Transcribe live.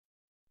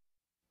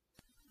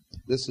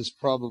this is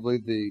probably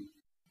the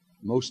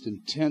most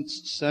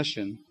intense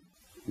session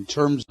in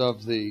terms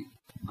of the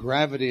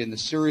gravity and the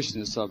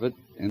seriousness of it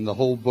in the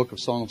whole book of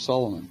Song of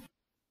Solomon.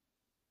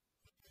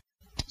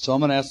 So I'm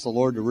going to ask the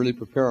Lord to really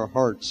prepare our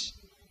hearts.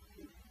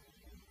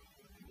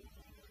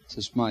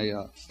 This is my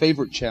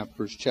favorite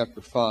chapters,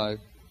 chapter 5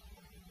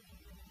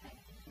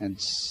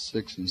 and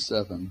 6 and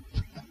 7.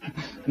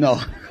 No,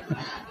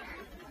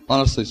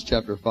 honestly, it's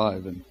chapter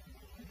 5,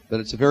 but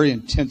it's a very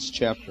intense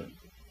chapter.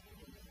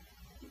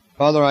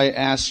 Father, I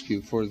ask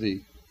you for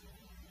the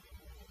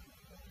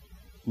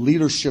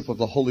leadership of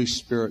the Holy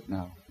Spirit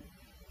now.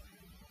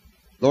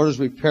 Lord, as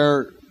we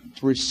prepare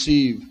to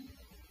receive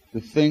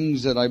the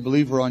things that I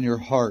believe are on your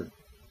heart,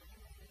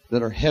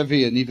 that are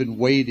heavy and even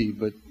weighty,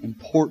 but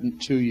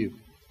important to you.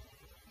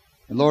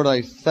 And Lord,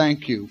 I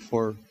thank you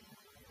for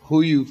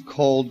who you've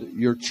called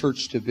your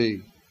church to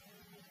be.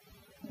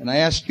 And I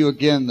ask you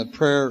again the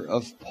prayer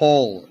of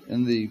Paul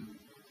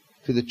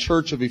to the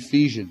church of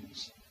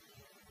Ephesians,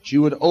 that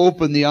you would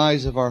open the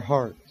eyes of our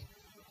heart.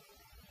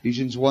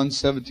 Ephesians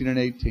 1:17 and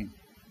 18.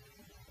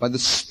 By the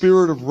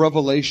Spirit of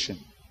revelation,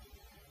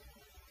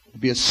 it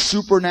would be a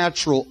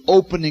supernatural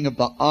opening of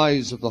the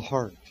eyes of the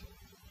heart.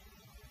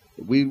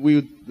 That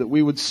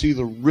we would see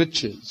the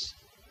riches,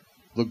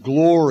 the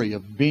glory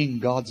of being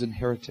God's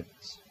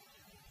inheritance.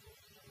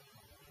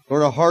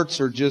 Lord, our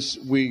hearts are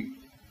we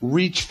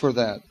reach for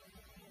that.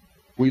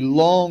 We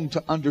long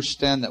to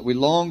understand that. We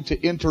long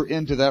to enter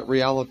into that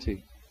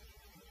reality.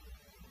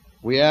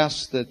 We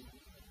ask that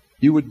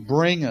you would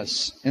bring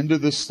us into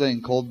this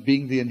thing called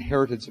being the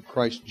inheritance of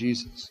Christ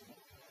Jesus.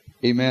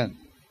 Amen.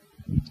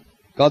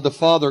 God the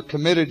Father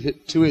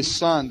committed to His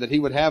Son that He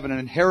would have an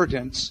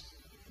inheritance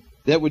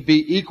that would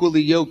be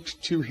equally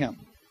yoked to Him.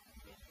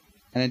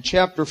 And in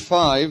chapter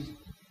 5,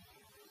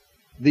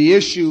 the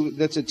issue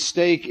that's at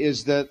stake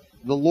is that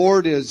the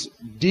Lord is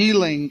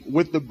dealing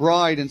with the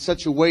bride in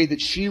such a way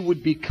that she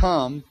would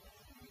become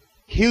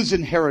His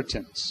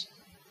inheritance.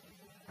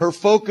 Her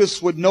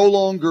focus would no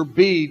longer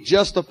be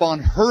just upon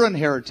her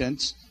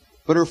inheritance,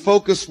 but her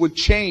focus would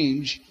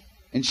change,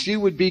 and she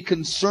would be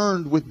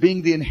concerned with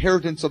being the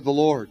inheritance of the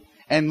Lord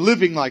and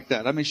living like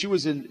that. I mean, she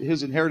was in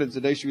His inheritance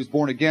the day she was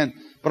born again,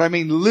 but I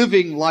mean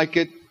living like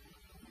it,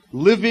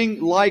 living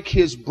like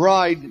His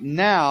bride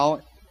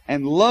now,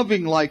 and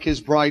loving like His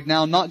bride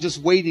now, not just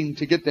waiting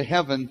to get to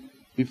heaven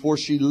before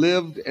she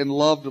lived and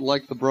loved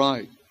like the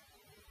bride.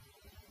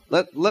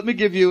 Let me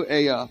give you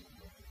a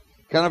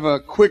kind of a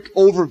quick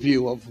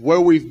overview of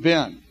where we've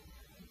been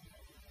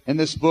in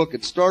this book.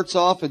 It starts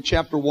off in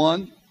chapter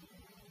 1. In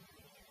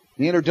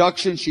the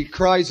introduction, she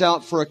cries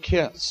out for a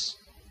kiss.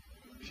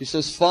 She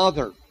says,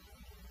 Father,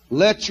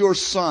 let your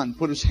Son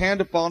put his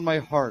hand upon my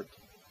heart,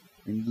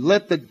 and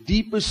let the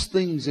deepest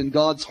things in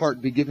God's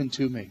heart be given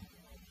to me.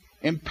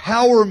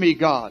 Empower me,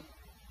 God,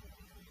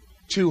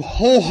 to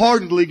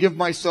wholeheartedly give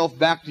myself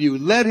back to you.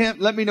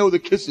 Let me know the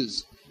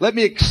kisses. Let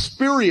me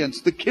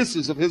experience the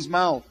kisses of His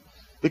mouth.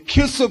 The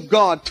kiss of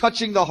God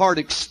touching the heart,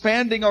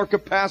 expanding our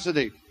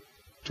capacity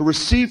to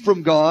receive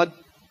from God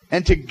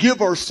and to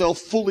give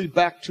ourselves fully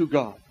back to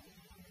God.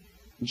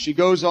 And she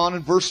goes on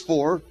in verse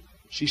 4.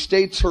 She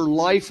states her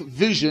life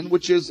vision,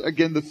 which is,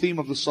 again, the theme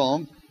of the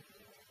song.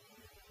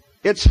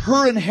 It's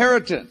her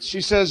inheritance. She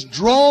says,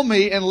 draw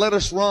me and let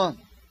us run.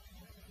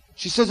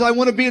 She says, I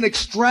want to be an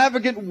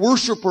extravagant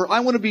worshiper. I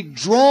want to be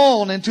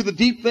drawn into the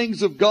deep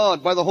things of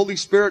God by the Holy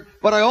Spirit.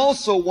 But I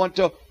also want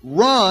to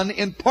run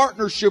in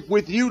partnership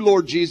with you,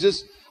 Lord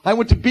Jesus. I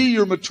want to be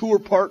your mature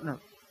partner.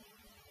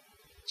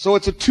 So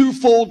it's a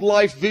twofold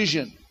life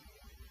vision.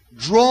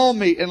 Draw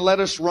me and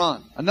let us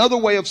run. Another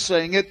way of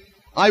saying it,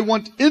 I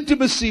want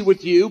intimacy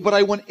with you, but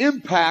I want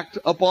impact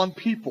upon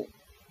people.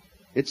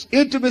 It's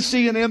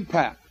intimacy and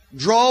impact.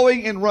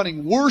 Drawing and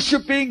running.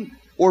 Worshiping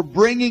or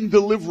bringing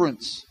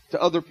deliverance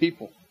to other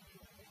people.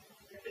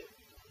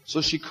 So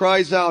she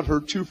cries out her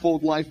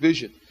twofold life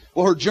vision.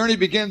 Well, her journey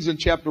begins in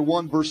chapter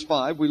 1, verse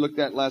 5. We looked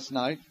at last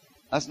night.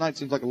 Last night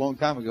seems like a long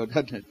time ago,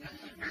 doesn't it?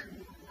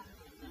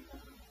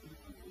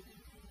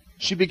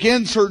 She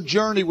begins her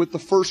journey with the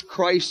first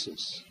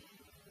crisis.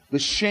 The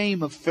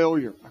shame of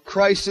failure. A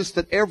crisis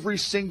that every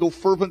single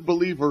fervent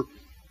believer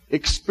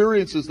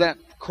experiences that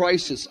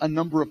crisis a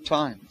number of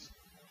times.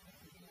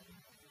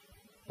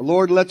 The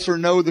Lord lets her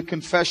know the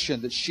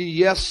confession that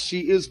she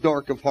is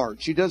dark of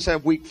heart. She does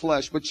have weak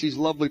flesh, but she's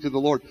lovely to the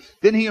Lord.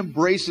 Then He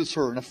embraces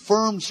her and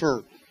affirms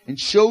her and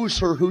shows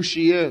her who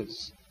she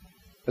is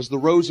as the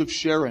Rose of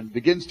Sharon,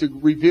 begins to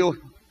reveal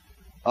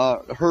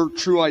her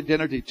true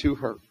identity to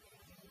her.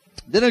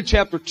 Then in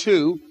chapter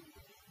 2,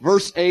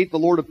 verse 8, the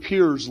Lord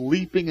appears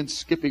leaping and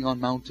skipping on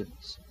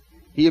mountains.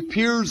 He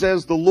appears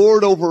as the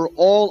Lord over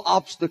all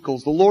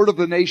obstacles, the Lord of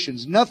the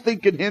nations. Nothing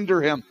can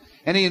hinder Him.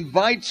 And He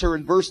invites her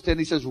in verse 10.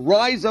 He says,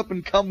 rise up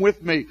and come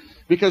with me.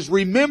 Because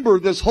remember,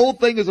 this whole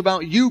thing is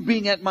about you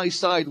being at my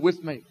side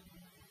with me.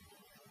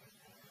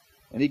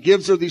 And He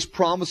gives her these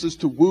promises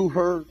to woo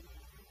her.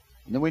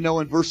 And then we know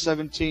in verse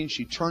 17,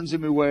 she turns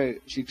him away.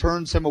 She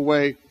turns him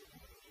away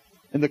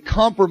in the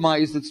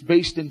compromise that's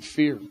based in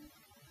fear.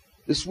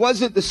 This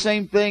wasn't the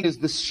same thing as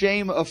the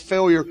shame of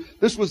failure.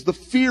 This was the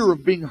fear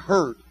of being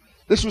hurt.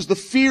 This was the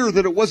fear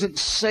that it wasn't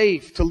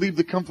safe to leave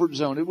the comfort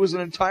zone. It was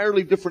an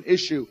entirely different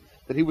issue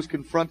that he was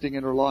confronting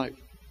in her life.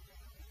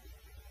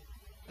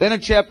 Then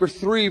in chapter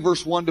 3,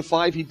 verse 1 to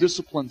 5, he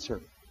disciplines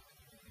her.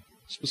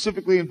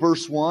 Specifically in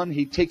verse 1,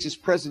 he takes his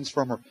presence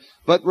from her.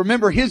 But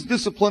remember, his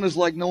discipline is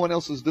like no one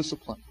else's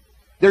discipline.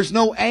 There's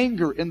no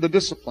anger in the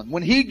discipline.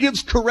 When he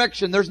gives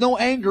correction, there's no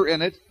anger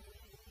in it.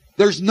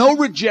 There's no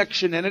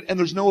rejection in it, and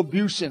there's no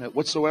abuse in it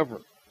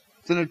whatsoever.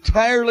 It's an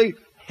entirely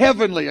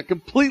heavenly, a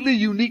completely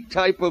unique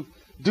type of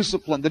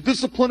discipline. The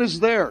discipline is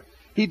there.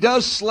 He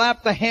does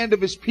slap the hand of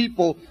his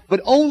people,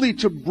 but only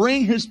to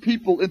bring his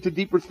people into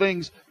deeper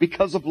things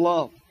because of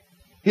love.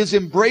 His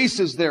embrace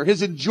is there.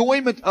 His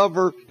enjoyment of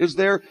her is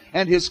there.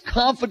 And his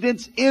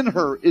confidence in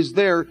her is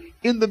there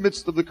in the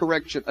midst of the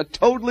correction. A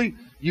totally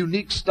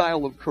unique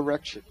style of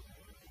correction.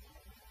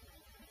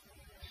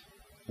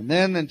 And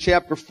then in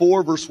chapter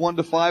 4, verse 1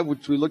 to 5,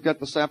 which we looked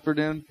at this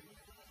afternoon,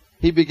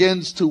 he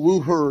begins to woo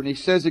her. And he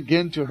says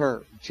again to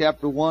her,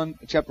 chapter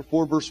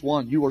 4, verse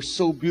 1, "You are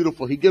so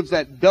beautiful." He gives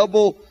that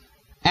double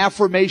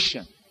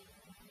affirmation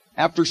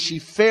after she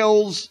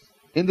fails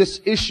in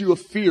this issue of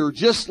fear,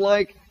 just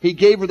like he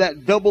gave her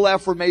that double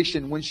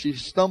affirmation when she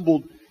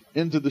stumbled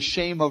into the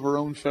shame of her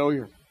own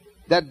failure.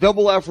 That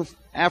double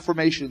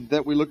affirmation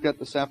that we looked at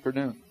this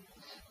afternoon.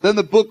 Then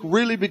the book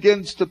really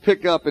begins to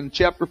pick up in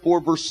chapter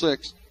 4, verse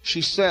 6.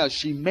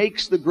 She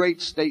makes the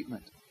great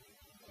statement,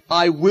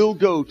 "I will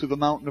go to the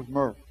mountain of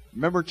myrrh."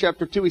 Remember in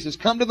chapter 2, he says,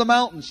 "Come to the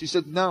mountain." She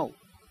said, "No."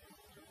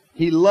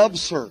 He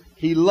loves her.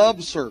 He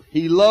loves her.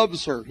 He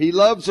loves her. He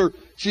loves her.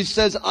 She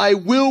says, "I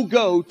will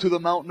go to the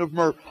mountain of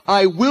myrrh.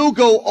 I will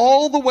go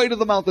all the way to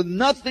the mountain.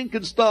 Nothing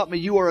can stop me.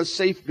 You are a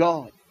safe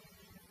God.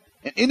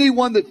 And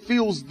anyone that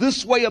feels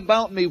this way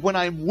about me when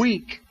I'm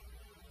weak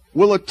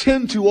will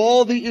attend to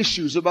all the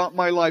issues about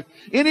my life.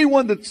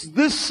 Anyone that's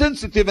this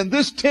sensitive and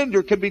this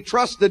tender can be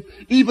trusted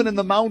even in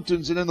the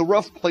mountains and in the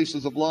rough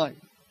places of life."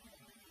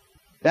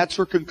 That's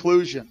her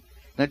conclusion.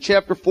 And in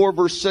chapter 4,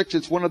 verse 6,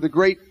 it's one of the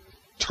great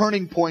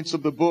turning points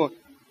of the book.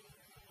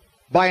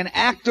 By an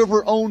act of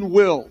her own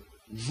will,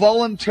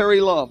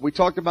 voluntary love. We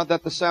talked about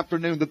that this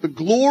afternoon, that the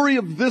glory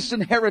of this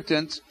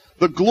inheritance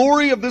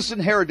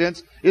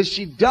is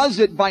she does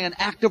it by an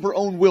act of her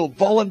own will,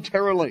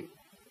 voluntarily.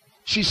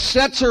 She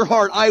sets her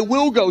heart, "I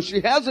will go."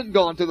 She hasn't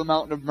gone to the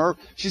mountain of myrrh.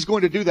 She's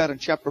going to do that in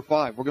chapter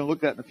 5. We're going to look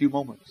at that in a few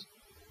moments.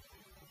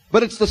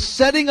 But it's the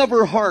setting of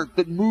her heart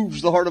that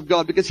moves the heart of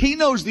God, because He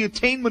knows the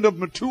attainment of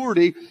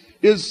maturity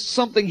is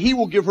something He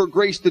will give her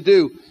grace to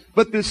do.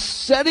 But this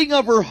setting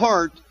of her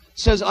heart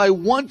says, "I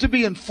want to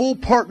be in full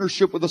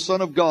partnership with the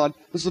Son of God."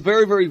 This is a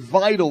very, very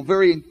vital,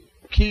 very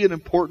key and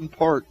important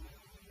part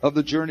of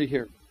the journey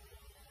here.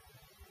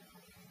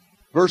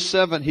 Verse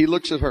 7, he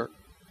looks at her.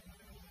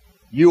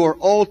 "You are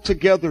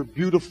altogether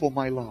beautiful,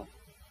 my love."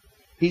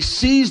 He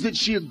sees that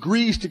she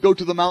agrees to go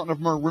to the mountain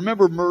of myrrh.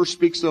 Remember, myrrh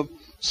speaks of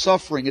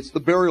suffering. It's the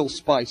burial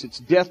spice. It's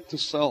death to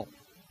self.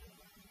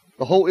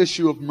 The whole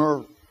issue of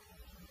myrrh.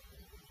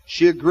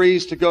 She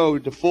agrees to go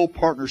into full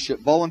partnership.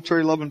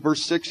 Voluntary love in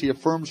verse 6. He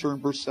affirms her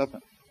in verse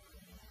 7.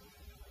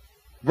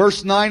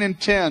 Verse 9 and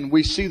 10,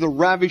 we see the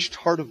ravished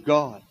heart of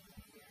God.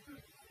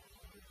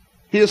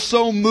 He is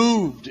so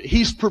moved.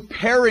 He's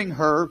preparing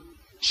her.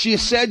 She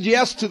said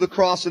yes to the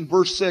cross in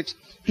verse 6.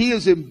 He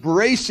is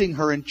embracing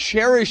her and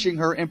cherishing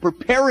her and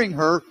preparing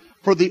her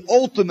for the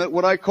ultimate,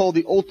 what I call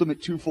the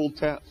ultimate twofold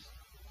test.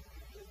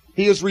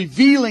 He is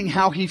revealing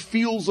how he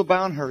feels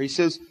about her. He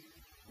says,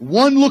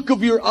 "One look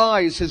of your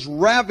eyes has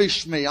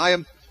ravished me. I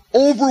am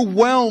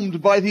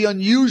overwhelmed by the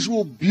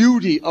unusual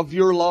beauty of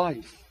your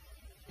life."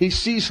 He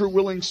sees her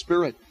willing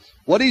spirit.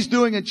 What he's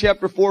doing in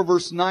chapter 4,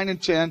 verse 9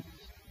 and 10,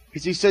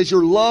 is he says,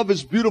 "Your love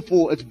is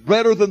beautiful. It's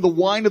better than the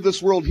wine of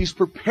this world." He's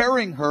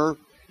preparing her.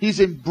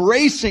 He's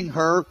embracing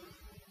her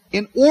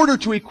in order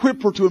to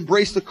equip her to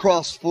embrace the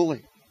cross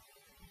fully.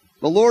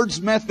 The Lord's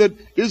method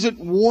isn't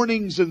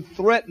warnings and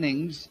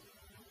threatenings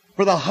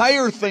for the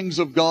higher things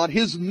of God.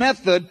 His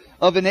method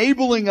of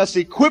enabling us,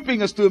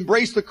 equipping us to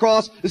embrace the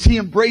cross, is He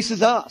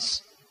embraces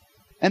us.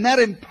 And that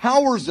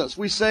empowers us.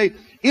 We say,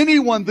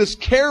 anyone this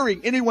caring,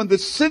 anyone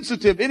this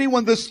sensitive,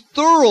 anyone this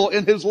thorough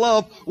in His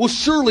love will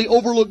surely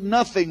overlook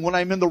nothing when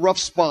I'm in the rough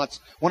spots,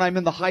 when I'm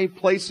in the high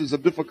places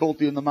of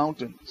difficulty in the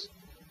mountains.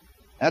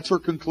 That's her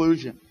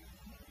conclusion.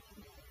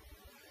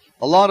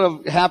 A lot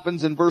of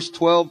happens in verse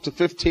 12 to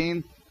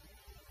 15.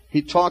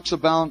 He talks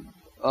about,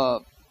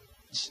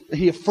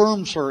 he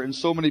affirms her in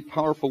so many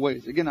powerful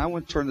ways. Again, I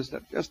want to turn this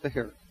down just a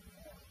hair.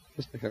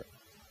 Just a hair.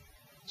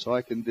 So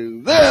I can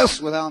do this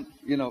without,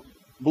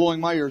 blowing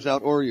my ears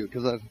out or you.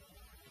 Because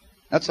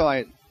that's how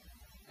I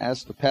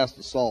asked to pass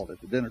the salt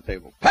at the dinner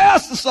table.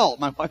 Pass the salt!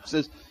 My wife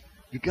says,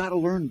 "You got to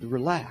learn to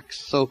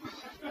relax."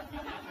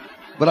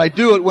 But I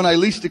do it when I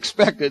least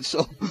expect it,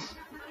 so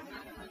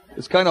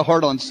it's kind of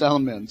hard on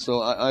sound men.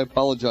 So I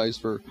apologize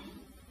for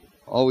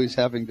always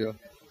having to.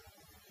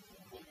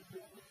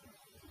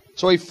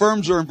 So he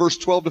affirms her in verse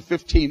 12 to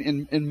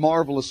 15 in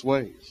marvelous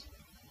ways.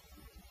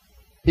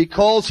 He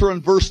calls her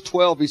in verse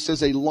 12. He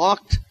says, a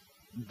locked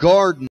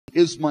garden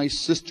is my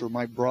sister,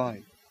 my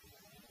bride.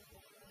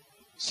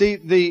 See,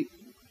 the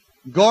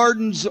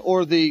gardens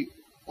or the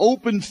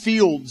open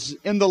fields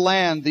in the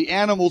land, the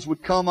animals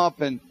would come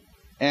up and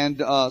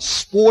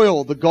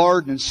spoil the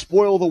garden and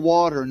spoil the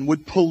water and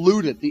would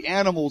pollute it, the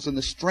animals and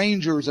the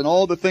strangers and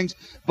all the things.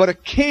 But a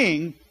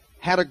king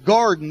had a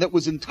garden that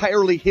was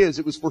entirely his.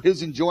 It was for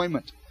his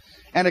enjoyment.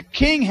 And a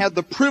king had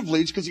the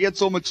privilege, because he had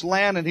so much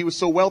land and he was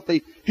so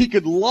wealthy, he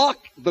could lock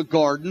the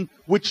garden,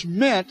 which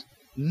meant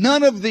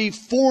none of the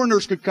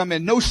foreigners could come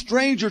in. No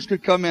strangers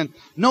could come in.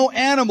 No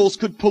animals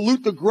could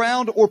pollute the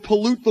ground or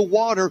pollute the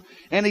water.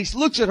 And he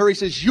looks at her, he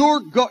says,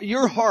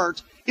 your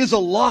heart is a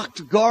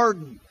locked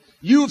garden.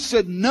 You have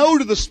said no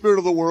to the spirit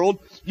of the world.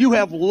 You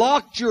have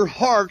locked your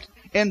heart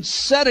and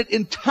set it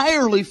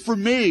entirely for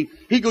me.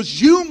 He goes,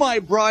 you, my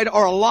bride,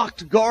 are a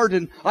locked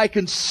garden. I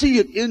can see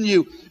it in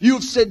you. You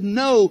have said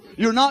no.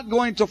 You're not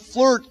going to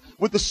flirt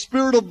with the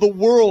spirit of the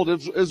world,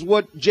 is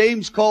what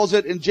James calls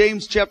it in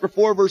James chapter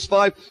 4, verse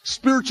 5,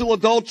 spiritual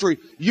adultery.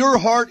 Your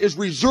heart is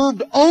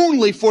reserved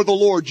only for the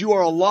Lord. You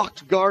are a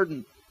locked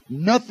garden.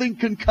 Nothing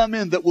can come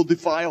in that will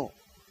defile.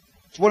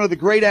 It's one of the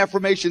great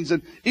affirmations,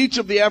 and each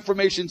of the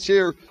affirmations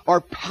here are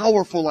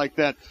powerful like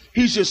that.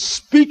 He's just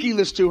speaking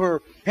this to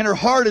her, and her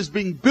heart is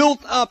being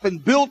built up,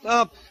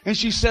 and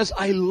she says,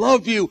 I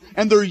love you,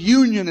 and their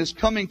union is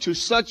coming to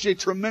such a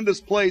tremendous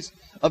place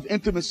of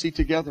intimacy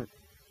together.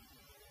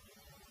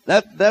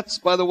 That's,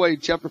 by the way,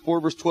 chapter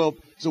 4, verse 12,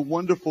 is a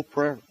wonderful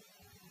prayer.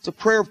 It's a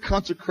prayer of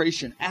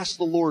consecration. Ask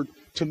the Lord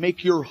to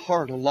make your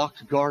heart a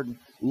locked garden,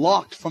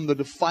 locked from the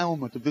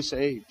defilement of this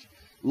age.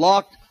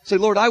 Locked. Say,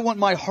 Lord, I want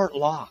my heart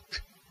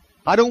locked.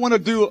 I don't want to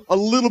do a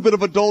little bit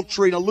of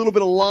adultery, and a little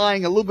bit of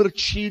lying, a little bit of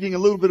cheating, a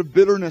little bit of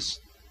bitterness.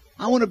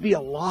 I want to be a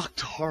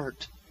locked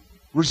heart,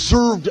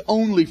 reserved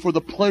only for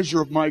the pleasure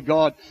of my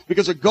God.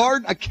 Because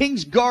a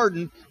king's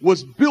garden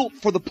was built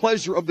for the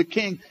pleasure of the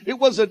king. It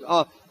wasn't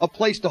a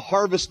place to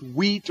harvest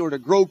wheat or to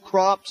grow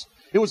crops.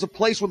 It was a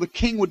place where the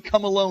king would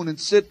come alone and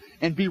sit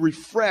and be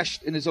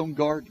refreshed in his own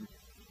garden.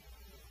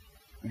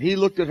 And he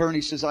looked at her and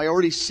he says, I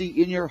already see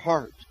in your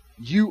heart,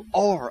 you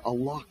are a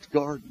locked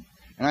garden.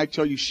 And I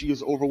tell you, she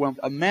is overwhelmed.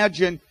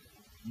 Imagine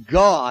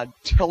God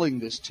telling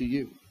this to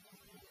you.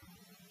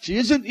 She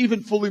isn't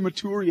even fully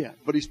mature yet,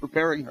 but He's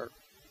preparing her.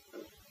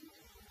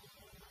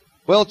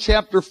 Well,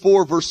 chapter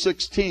 4, verse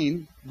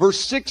 16. Verse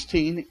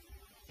 16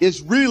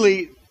 is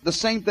really the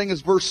same thing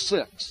as verse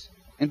 6.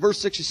 In verse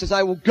 6, she says,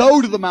 I will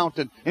go to the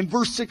mountain. In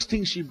verse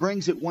 16, she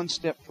brings it one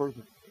step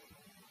further.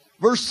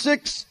 Verse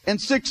 6 and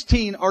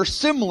 16 are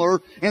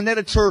similar in that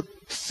it's her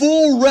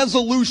full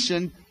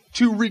resolution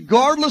to,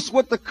 regardless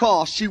what the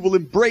cost, she will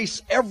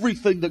embrace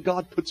everything that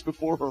God puts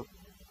before her.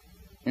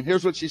 And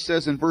here's what she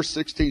says in verse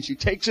 16. She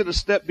takes it a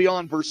step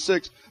beyond verse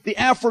 6. The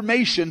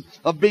affirmation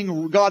of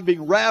God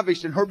being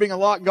ravished and her being a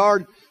locked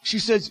garden. She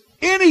says,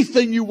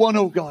 anything you want,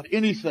 oh God,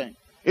 anything.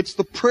 It's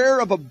the prayer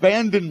of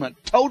abandonment,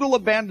 total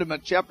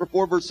abandonment. Chapter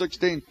 4, verse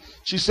 16.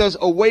 She says,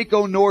 awake,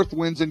 O north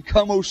winds, and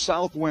come, O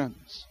south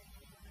winds.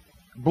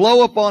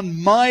 Blow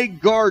upon my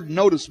garden.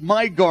 Notice,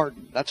 my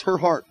garden. That's her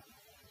heart.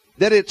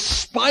 That its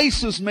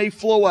spices may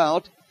flow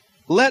out.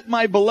 Let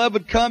my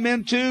beloved come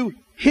into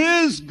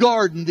His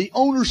garden. The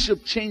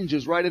ownership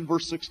changes right in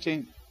verse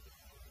 16.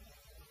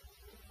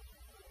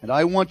 And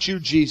I want you,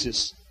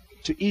 Jesus,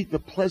 to eat the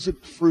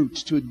pleasant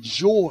fruits, to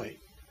enjoy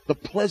the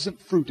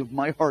pleasant fruit of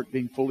my heart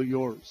being fully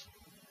yours.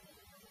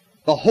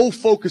 The whole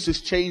focus is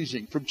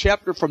changing from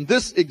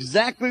this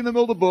exactly in the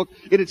middle of the book.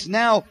 It's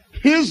now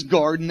His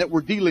garden that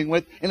we're dealing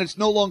with, and it's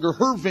no longer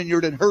her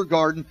vineyard and her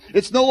garden.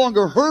 It's no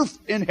longer her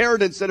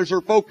inheritance that is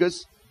her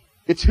focus.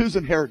 It's His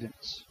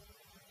inheritance.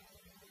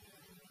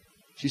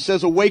 She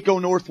says, awake, O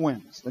north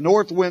winds. The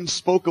north winds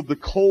spoke of the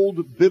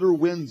cold, bitter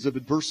winds of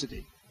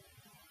adversity.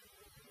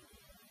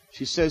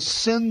 She says,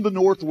 send the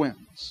north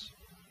winds.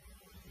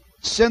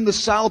 Send the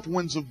south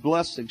winds of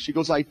blessing. She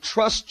goes, I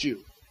trust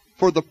you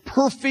for the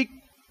perfect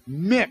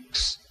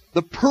mix,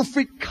 the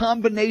perfect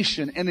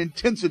combination and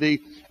intensity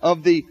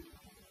of the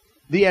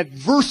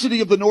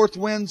adversity of the north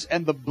winds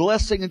and the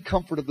blessing and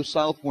comfort of the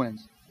south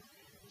winds.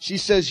 She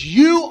says,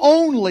 you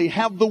only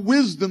have the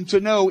wisdom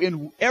to know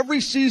in every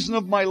season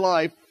of my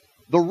life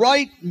the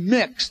right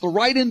mix, the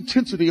right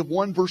intensity of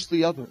one versus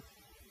the other.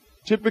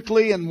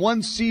 Typically in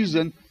one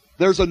season,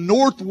 there's a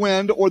north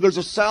wind or there's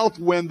a south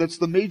wind that's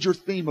the major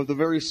theme of the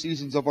various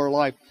seasons of our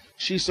life.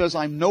 She says,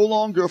 I'm no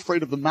longer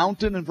afraid of the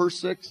mountain in verse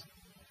 6.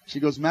 She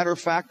goes, matter of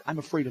fact, I'm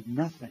afraid of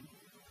nothing.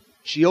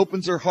 She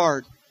opens her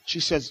heart. She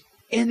says,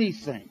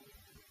 anything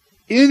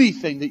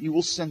that you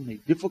will send me,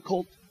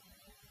 difficult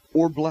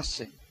or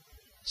blessing,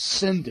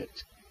 send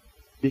it.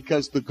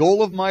 Because the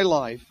goal of my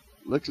life,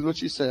 look at what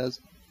she says,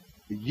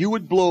 you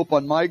would blow up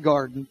on my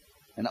garden,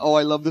 and oh,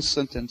 I love this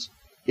sentence,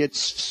 its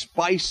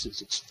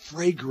spices, its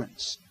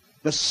fragrance,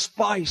 the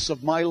spice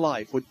of my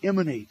life would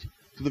emanate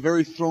to the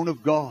very throne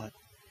of God,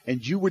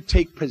 and you would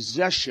take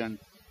possession,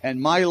 and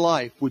my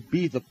life would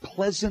be the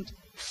pleasant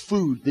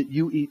food that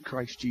you eat,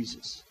 Christ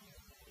Jesus.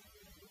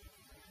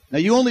 Now,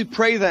 you only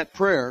pray that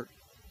prayer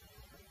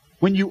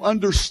when you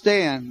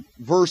understand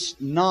verse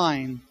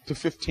 9 to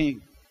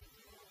 15.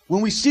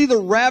 When we see the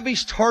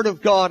ravished heart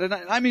of God, and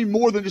I mean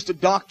more than just a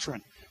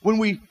doctrine, when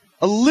we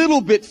a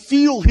little bit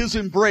feel His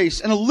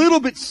embrace and a little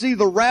bit see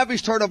the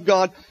ravished heart of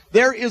God,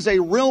 there is a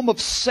realm of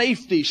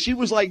safety. She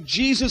was like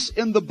Jesus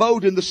in the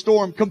boat in the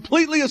storm,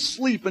 completely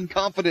asleep in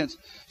confidence.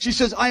 She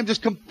says, I am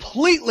just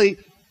completely,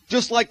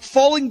 just like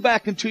falling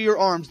back into your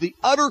arms, the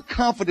utter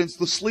confidence,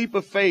 the sleep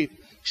of faith.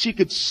 She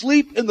could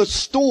sleep in the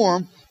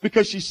storm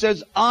because she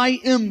says, I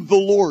am the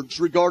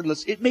Lord's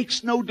regardless. It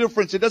makes no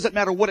difference. It doesn't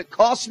matter what it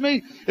costs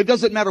me. It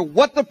doesn't matter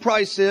what the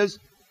price is.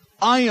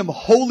 I am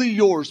wholly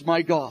yours,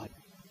 my God,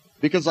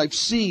 because I've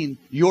seen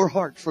your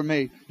heart for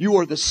me. You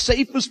are the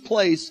safest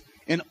place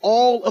in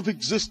all of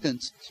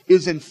existence,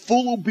 is in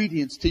full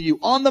obedience to you.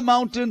 On the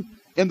mountain,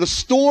 in the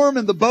storm,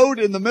 in the boat,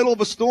 in the middle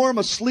of a storm,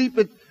 asleep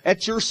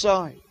at your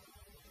side.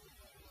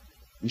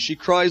 And she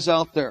cries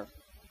out there,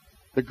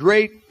 the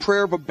great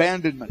prayer of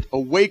abandonment.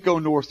 Awake, O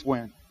north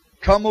wind.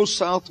 Come, O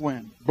south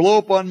wind. Blow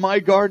upon my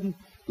garden.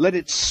 Let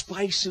its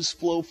spices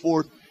flow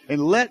forth.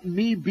 And let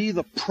me be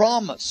the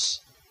promise,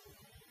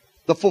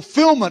 the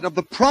fulfillment of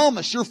the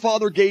promise your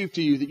father gave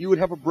to you, that you would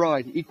have a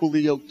bride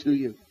equally yoked to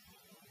you.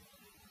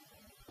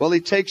 Well, he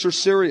takes her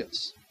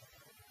serious.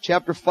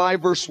 Chapter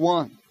 5, verse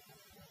 1.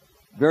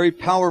 Very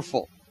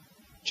powerful.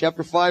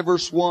 Chapter 5,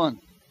 verse 1.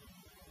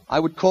 I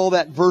would call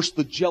that verse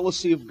the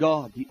jealousy of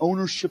God, the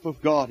ownership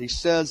of God. He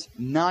says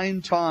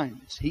 9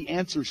 times. He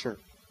answers her.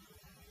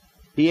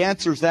 He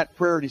answers that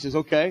prayer and he says,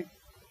 okay.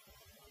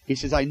 He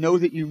says, I know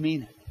that you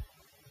mean it.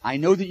 I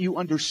know that you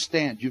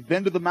understand. You've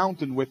been to the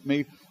mountain with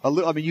me.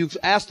 You've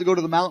asked to go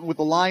to the mountain with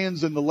the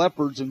lions and the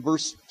leopards in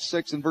verse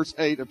 6 and verse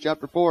 8 of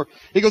chapter 4.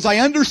 He goes, I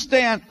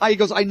understand. He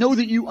goes, I know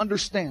that you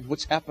understand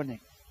what's happening.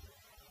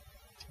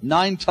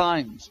 9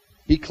 times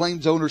he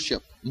claims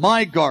ownership.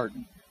 My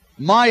garden,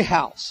 my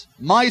house,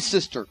 my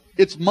sister.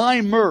 It's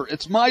my myrrh.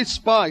 It's my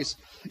spice.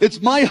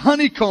 It's my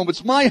honeycomb.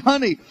 It's my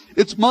honey.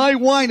 It's my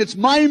wine. It's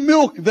my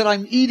milk that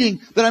I'm eating,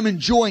 that I'm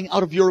enjoying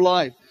out of your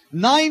life.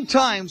 9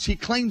 times he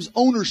claims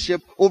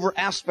ownership over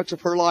aspects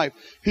of her life.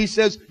 He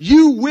says,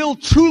 you will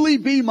truly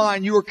be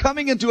mine. You are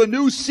coming into a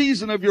new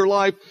season of your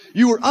life.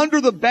 You are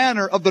under the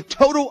banner of the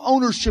total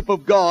ownership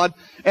of God.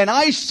 And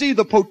I see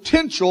the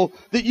potential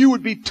that you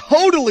would be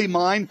totally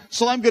mine.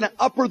 So I'm going to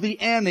upper the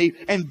ante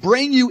and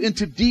bring you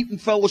into deep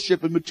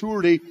fellowship and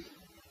maturity,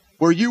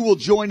 where you will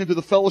join into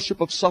the fellowship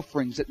of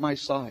sufferings at my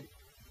side.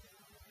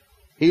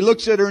 He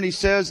looks at her and he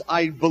says,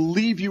 I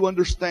believe you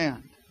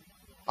understand.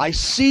 I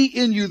see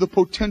in you the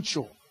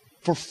potential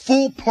for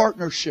full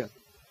partnership.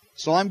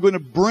 So I'm going to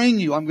bring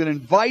you, I'm going to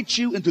invite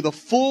you into the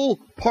full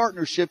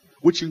partnership,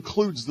 which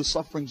includes the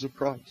sufferings of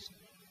Christ.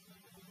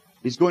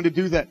 He's going to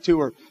do that to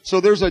her.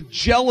 So there's a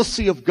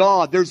jealousy of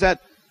God. There's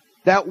that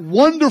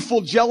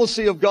wonderful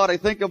jealousy of God. I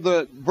think of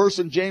the verse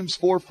in James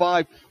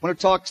 4:5 when it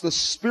talks, the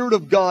Spirit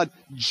of God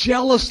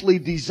jealously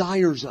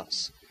desires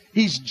us.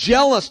 He's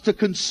jealous to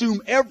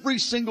consume every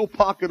single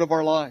pocket of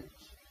our lives.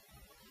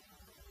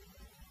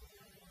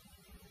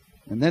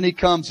 And then he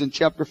comes in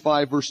chapter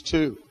 5, verse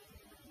 2.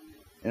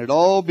 And it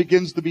all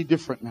begins to be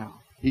different now.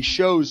 He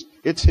shows,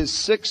 it's his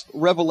 6th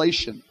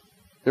revelation.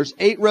 There's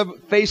 8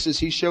 faces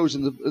he shows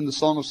in the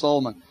Song of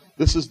Solomon.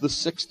 This is the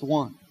 6th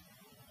one.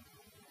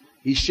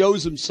 He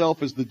shows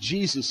himself as the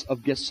Jesus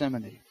of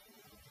Gethsemane.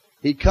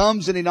 He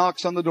comes and he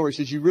knocks on the door. He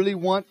says, you really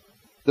want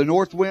the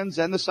north winds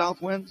and the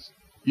south winds?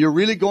 You're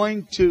really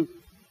going to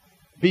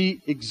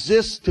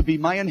exist to be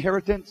my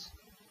inheritance?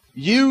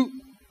 You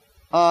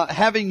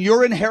having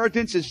your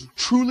inheritance is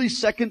truly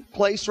second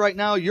place right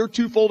now, your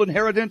twofold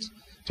inheritance,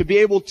 to be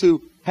able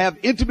to have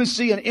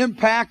intimacy and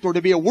impact, or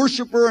to be a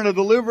worshiper and a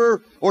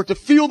deliverer, or to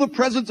feel the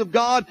presence of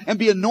God and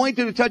be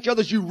anointed to touch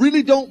others. You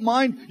really don't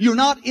mind? You're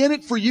not in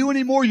it for you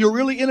anymore. You're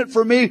really in it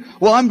for me.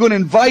 Well, I'm going to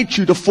invite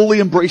you to fully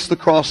embrace the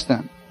cross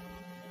then.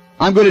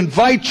 I'm going to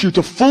invite you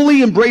to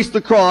fully embrace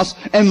the cross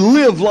and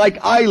live like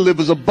I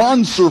live, as a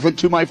bondservant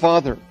to my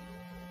Father.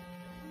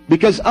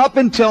 Because up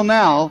until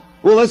now,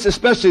 well, that's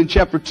especially in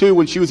chapter 2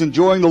 when she was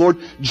enjoying the Lord,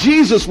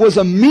 Jesus was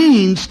a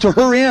means to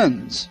her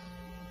ends.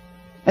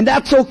 And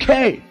that's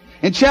okay.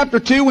 In chapter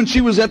 2, when she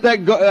was at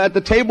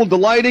the table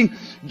delighting,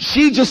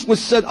 she just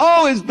said,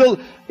 oh,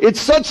 it's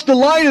such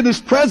delight in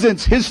His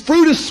presence. His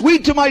fruit is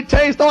sweet to my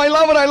taste. Oh, I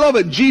love it, I love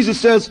it. Jesus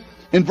says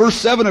in verse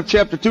 7 of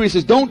chapter 2, He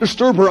says, don't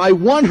disturb her. I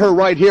want her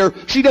right here.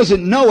 She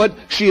doesn't know it.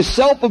 She is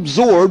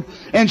self-absorbed,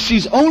 and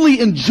she's only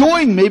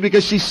enjoying me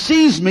because she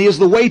sees me as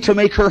the way to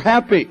make her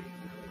happy.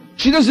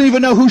 She doesn't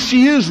even know who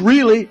she is,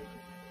 really.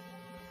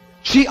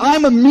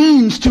 I'm a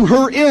means to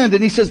her end.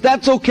 And He says,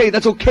 that's okay.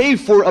 That's okay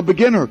for a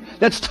beginner.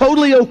 That's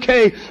totally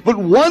okay. But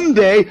one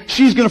day,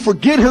 she's going to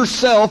forget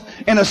herself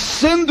and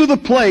ascend to the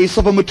place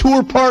of a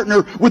mature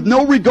partner with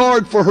no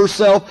regard for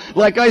herself.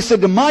 Like I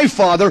said to my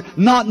Father,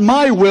 not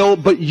my will,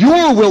 but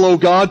your will, O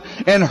God.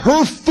 And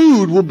her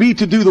food will be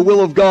to do the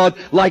will of God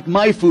like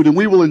my food. And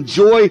we will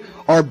enjoy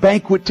our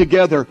banquet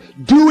together,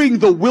 doing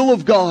the will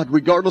of God,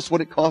 regardless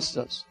what it costs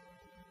us.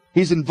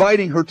 He's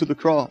inviting her to the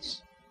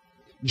cross.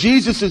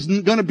 Jesus is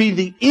going to be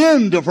the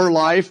end of her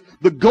life,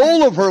 the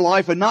goal of her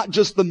life, and not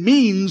just the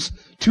means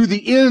to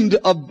the end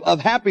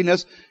of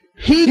happiness.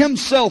 He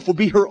himself will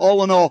be her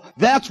all in all.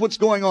 That's what's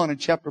going on in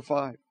chapter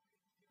 5.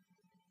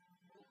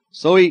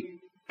 So he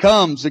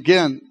comes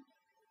again.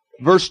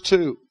 Verse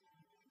 2.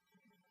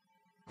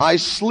 I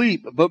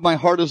sleep, but my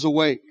heart is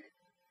awake.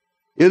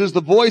 It is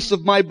the voice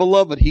of my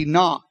beloved. He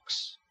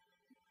knocks.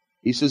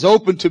 He says,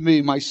 open to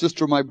me, my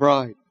sister, my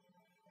bride,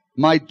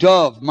 my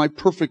dove, my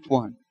perfect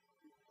one.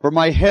 For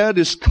my head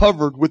is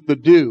covered with the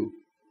dew,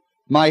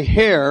 my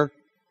hair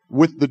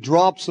with the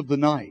drops of the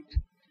night.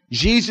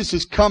 Jesus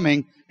is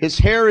coming. His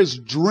hair is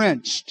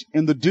drenched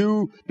in the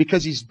dew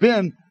because he's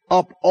been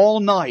up all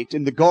night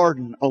in the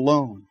garden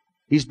alone.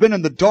 He's been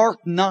in the dark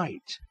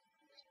night.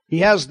 He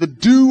has the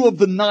dew of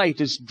the night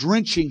is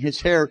drenching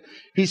his hair.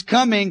 He's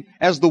coming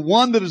as the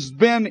one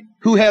that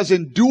who has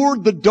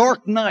endured the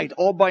dark night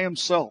all by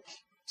himself.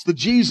 It's the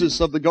Jesus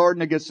of the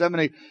Garden of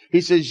Gethsemane.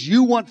 He says,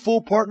 you want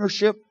full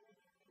partnership?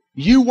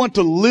 You want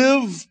to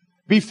live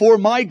before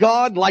my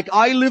God like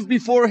I live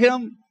before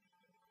Him?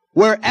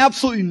 Where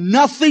absolutely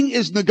nothing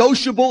is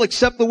negotiable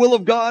except the will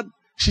of God?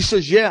 She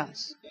says,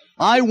 yes.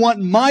 I want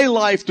my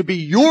life to be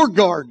your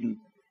garden.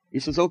 He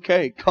says,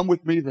 okay, come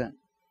with me then.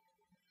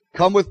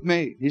 Come with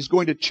me. He's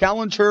going to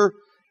challenge her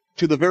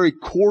to the very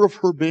core of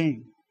her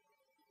being.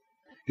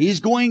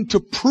 He's going to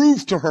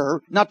prove to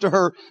her, not to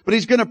her, but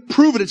he's going to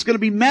prove it. It's going to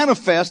be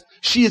manifest.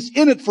 She is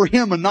in it for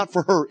him and not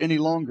for her any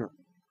longer.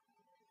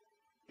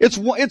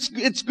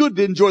 It's good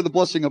to enjoy the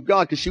blessing of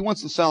God because she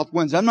wants the south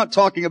winds. I'm not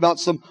talking about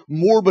some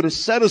morbid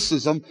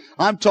asceticism.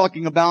 I'm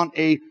talking about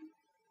a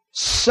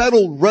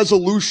settled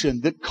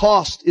resolution that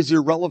cost is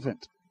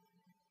irrelevant.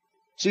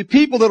 See,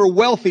 people that are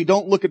wealthy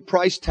don't look at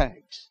price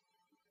tags.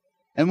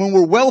 And when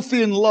we're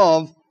wealthy in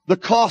love, the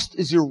cost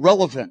is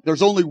irrelevant.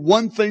 There's only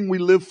one thing we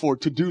live for,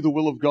 to do the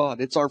will of God.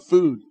 It's our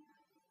food.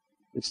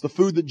 It's the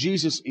food that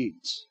Jesus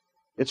eats.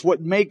 It's what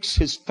makes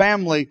His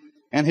family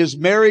and His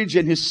marriage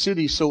and His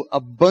city so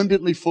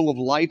abundantly full of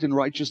light and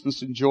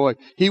righteousness and joy.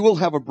 He will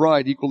have a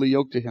bride equally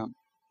yoked to Him.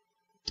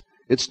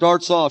 It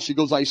starts off, she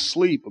goes, I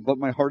sleep, but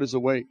my heart is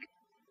awake.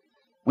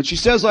 When she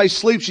says I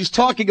sleep, she's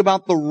talking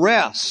about the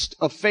rest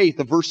of faith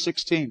of verse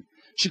 16.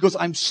 She goes,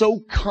 I'm so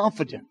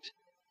confident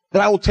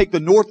that I will take the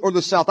north or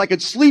the south. I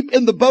could sleep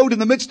in the boat in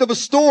the midst of a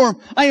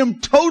storm. I am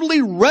totally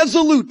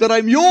resolute that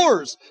I'm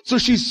yours. So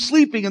she's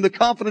sleeping in the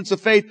confidence of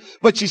faith,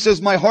 but she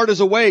says, my heart is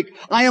awake.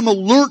 I am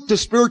alert to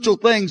spiritual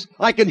things.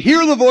 I can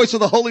hear the voice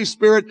of the Holy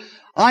Spirit.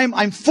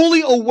 I'm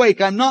fully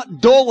awake. I'm not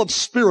dull of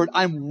spirit.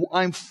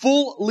 I'm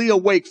fully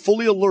awake,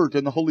 fully alert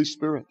in the Holy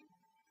Spirit,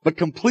 but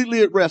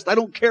completely at rest. I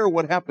don't care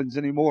what happens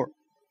anymore.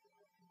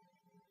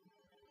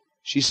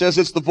 She says,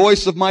 it's the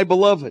voice of my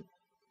beloved.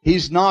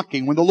 He's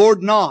knocking. When the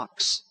Lord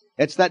knocks,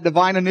 it's that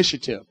divine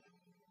initiative.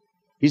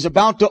 He's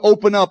about to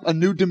open up a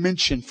new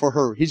dimension for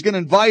her. He's going to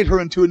invite her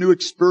into a new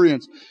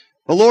experience.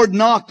 The Lord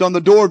knocked on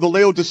the door of the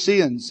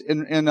Laodiceans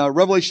in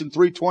Revelation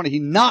 3:20. He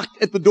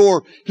knocked at the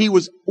door. He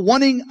was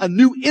wanting a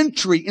new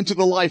entry into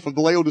the life of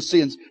the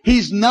Laodiceans.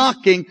 He's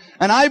knocking,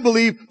 and I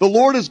believe the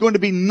Lord is going to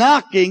be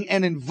knocking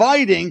and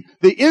inviting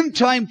the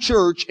end-time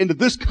church into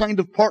this kind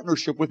of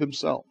partnership with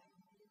Himself.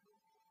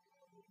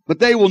 But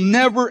they will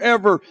never,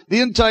 ever, the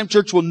end-time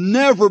church will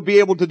never be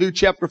able to do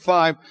chapter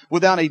 5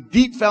 without a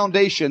deep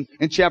foundation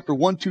in chapter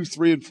 1, 2,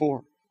 3, and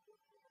 4.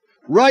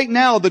 Right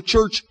now, the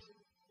church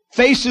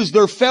faces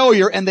their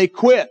failure and they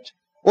quit.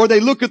 Or they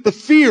look at the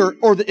fear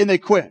and they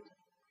quit.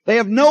 They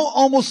have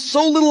almost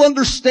so little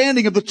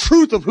understanding of the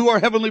truth of who our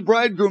heavenly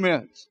bridegroom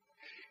is.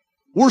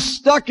 We're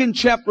stuck in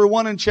chapter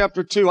 1 and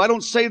chapter 2. I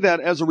don't say that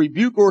as a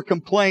rebuke or a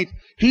complaint.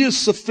 He is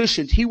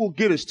sufficient. He will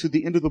get us to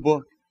the end of the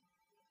book.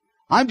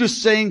 I'm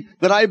just saying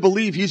that I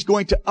believe He's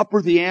going to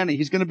upper the ante.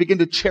 He's going to begin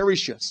to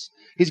cherish us.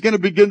 He's going to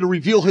begin to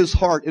reveal His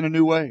heart in a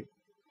new way.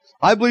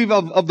 I believe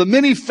of the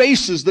many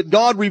faces that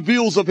God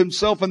reveals of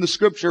Himself in the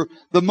Scripture,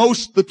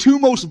 the two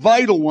most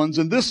vital ones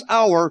in this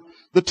hour,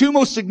 the two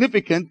most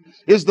significant,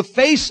 is the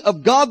face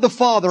of God the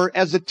Father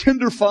as a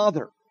tender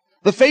Father.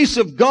 The face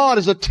of God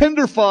as a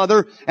tender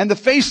Father, and the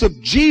face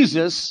of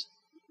Jesus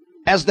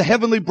as the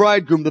heavenly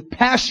bridegroom, the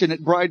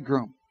passionate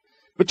bridegroom.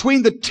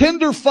 Between the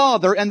tender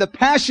Father and the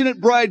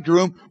passionate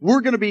bridegroom, we're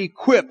going to be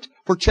equipped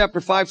for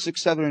chapter 5,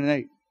 6, 7, and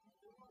 8.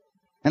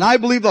 And I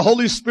believe the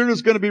Holy Spirit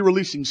is going to be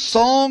releasing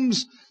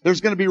songs.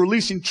 There's going to be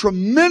releasing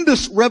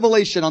tremendous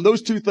revelation on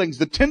those two things.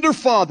 The tender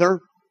Father,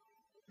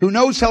 who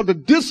knows how to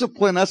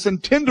discipline us in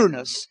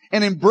tenderness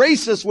and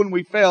embrace us when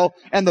we fail,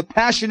 and the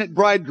passionate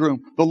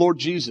bridegroom, the Lord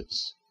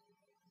Jesus.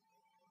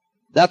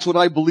 That's what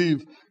I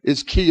believe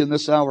is key in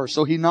this hour.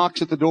 So He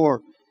knocks at the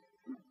door.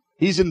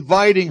 He's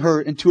inviting her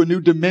into a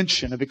new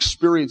dimension of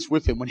experience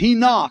with Him. When He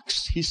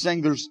knocks, He's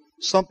saying there's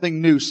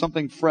something new,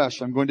 something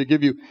fresh I'm going to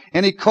give you.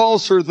 And He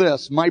calls her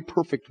this, my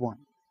perfect one.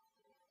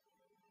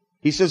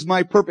 He says,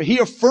 my perfect. He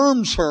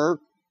affirms her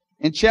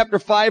in chapter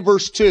 5,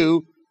 verse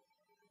 2,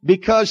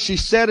 because she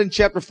said in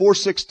chapter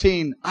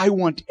 4:16, I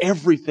want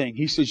everything.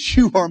 He says,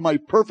 you are my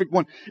perfect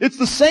one. It's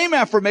the same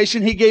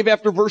affirmation He gave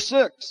after verse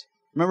 6.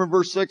 Remember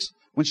verse 6?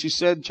 when she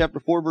said, chapter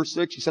 4, verse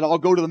 6, she said, I'll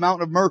go to the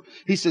mountain of myrrh.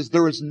 He says,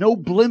 there is no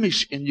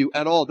blemish in you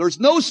at all. There's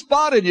no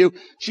spot in you.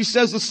 She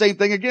says the same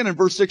thing again in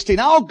verse 16.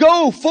 I'll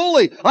go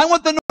fully. I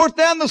want the north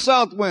and the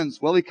south winds.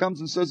 Well, he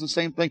comes and says the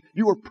same thing.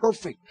 You are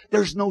perfect.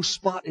 There's no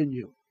spot in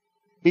you.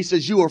 He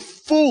says, you are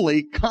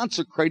fully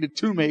consecrated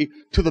to me,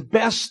 to the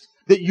best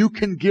that you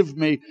can give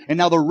me. And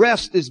now the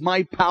rest is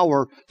my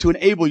power to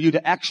enable you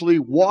to actually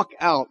walk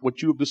out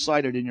what you have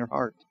decided in your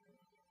heart.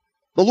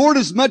 The Lord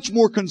is much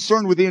more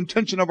concerned with the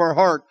intention of our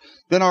heart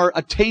than our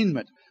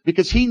attainment,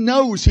 because He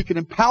knows He can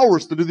empower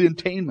us to do the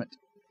attainment.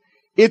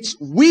 It's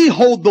we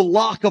hold the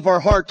lock of our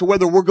heart to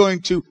whether we're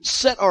going to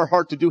set our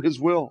heart to do His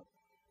will.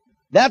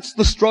 That's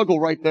the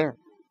struggle right there.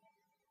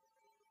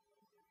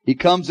 He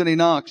comes and He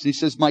knocks. He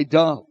says, my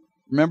dove.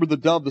 Remember the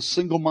dove, the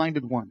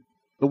single-minded one,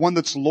 the one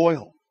that's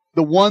loyal.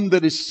 The one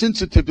that is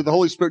sensitive to the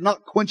Holy Spirit,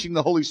 not quenching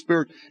the Holy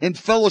Spirit, in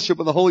fellowship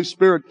with the Holy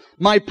Spirit.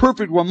 My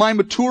perfect one, my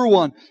mature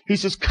one. He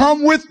says,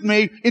 come with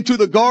me into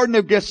the Garden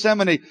of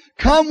Gethsemane.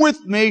 Come with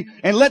me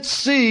and let's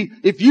see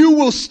if you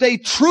will stay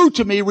true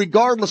to me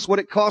regardless what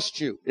it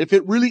costs you. If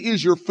it really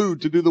is your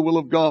food to do the will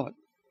of God.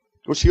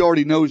 Of course, he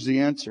already knows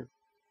the answer.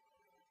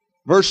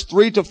 Verse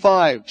 3 to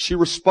 5, she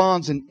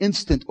responds in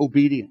instant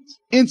obedience.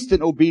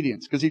 Instant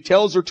obedience, because he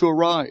tells her to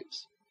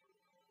arise.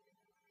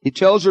 He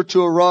tells her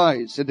to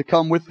arise and to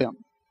come with him,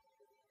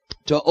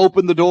 to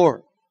open the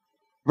door.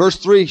 Verse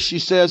 3, she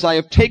says, I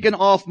have taken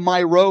off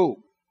my robe.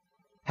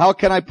 How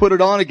can I put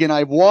it on again? I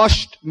have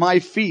washed my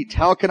feet.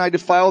 How can I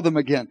defile them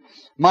again?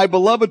 My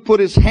beloved put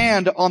his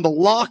hand on the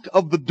lock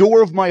of the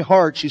door of my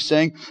heart, she's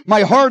saying.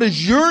 My heart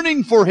is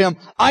yearning for him.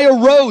 I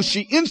arose.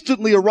 She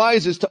instantly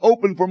arises to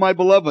open for my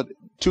beloved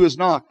to his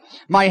knock.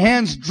 My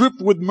hands dripped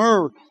with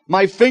myrrh,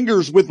 my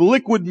fingers with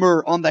liquid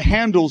myrrh on the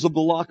handles of the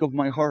lock of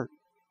my heart.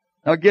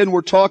 Now again,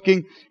 we're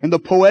talking in the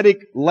poetic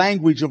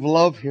language of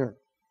love here.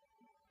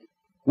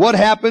 What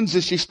happens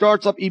is she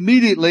starts up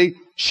immediately.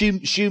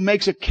 She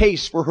makes a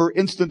case for her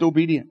instant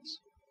obedience.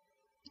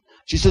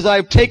 She says, I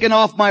have taken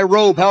off my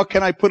robe. How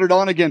can I put it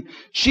on again?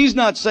 She's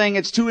not saying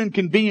it's too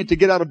inconvenient to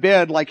get out of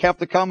bed like half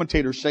the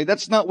commentators say.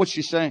 That's not what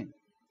she's saying.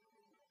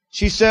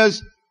 She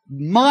says,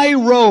 my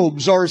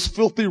robes are as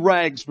filthy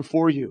rags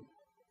before you.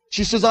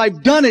 She says,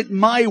 I've done it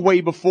my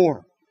way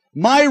before.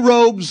 My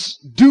robes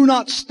do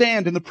not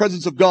stand in the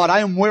presence of God.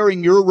 I am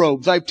wearing your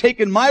robes. I've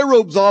taken my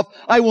robes off.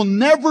 I will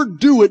never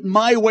do it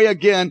my way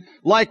again.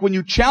 Like when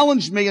you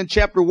challenged me in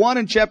chapter 1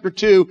 and chapter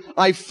 2,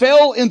 I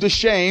fell into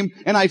shame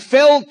and I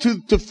fell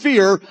to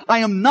fear. I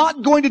am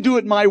not going to do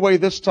it my way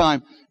this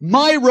time.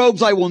 My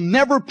robes, I will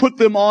never put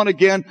them on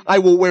again. I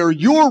will wear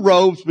your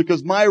robes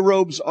because my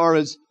robes are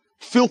as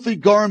filthy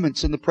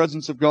garments in the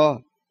presence of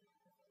God.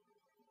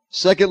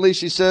 Secondly,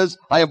 she says,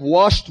 I have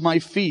washed my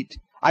feet.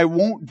 I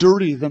won't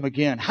dirty them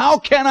again. How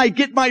can I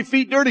get my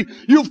feet dirty?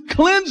 You've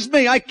cleansed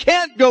me. I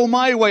can't go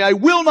my way. I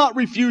will not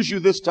refuse you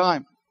this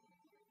time.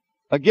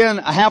 Again,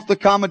 half the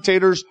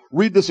commentators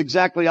read this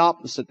exactly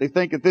opposite. They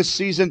think at this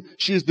season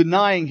she is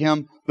denying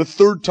him the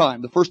third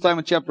time. The first time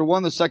in chapter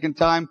 1, the second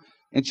time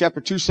in chapter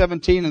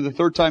 2:17, and the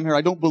third time here.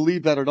 I don't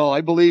believe that at all.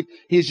 I believe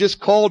he's just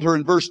called her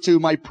in verse 2,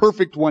 my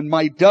perfect one,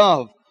 my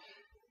dove.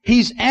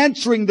 He's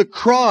answering the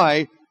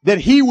cry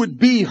that he would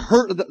be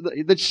her,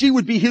 that she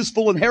would be his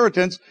full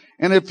inheritance.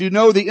 And if you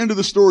know the end of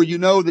the story, you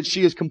know that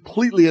she is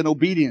completely in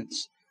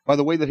obedience by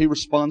the way that he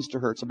responds to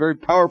her. It's a very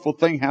powerful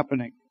thing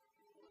happening.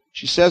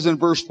 She says in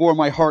verse 4,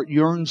 my heart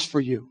yearns for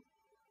you.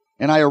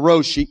 And I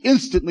arose. She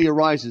instantly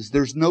arises.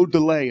 There's no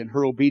delay in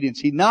her obedience.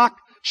 He knocked.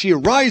 She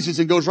arises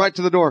and goes right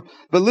to the door.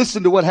 But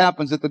listen to what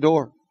happens at the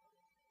door.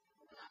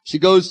 She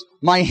goes,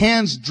 my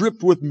hands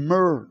dripped with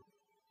myrrh.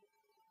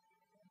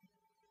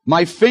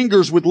 My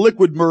fingers with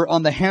liquid myrrh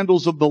on the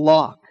handles of the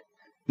lock.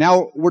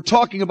 Now, we're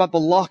talking about the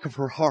lock of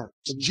her heart.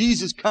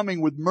 Jesus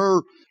coming with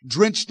myrrh,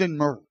 drenched in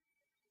myrrh.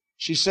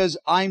 She says,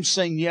 I'm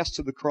saying yes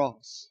to the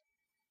cross.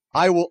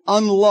 I will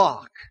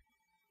unlock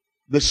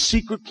the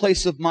secret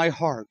place of my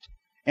heart.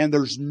 And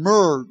there's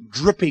myrrh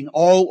dripping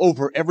all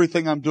over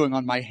everything I'm doing,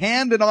 on my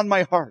hand and on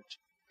my heart.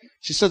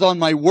 She says, on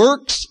my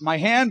works, my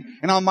hand,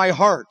 and on my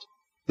heart.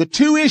 The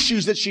two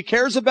issues that she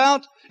cares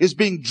about is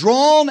being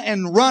drawn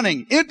and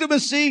running.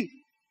 Intimacy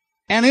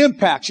and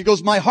impact. She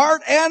goes, my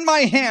heart and my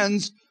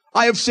hands,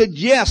 I have said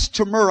yes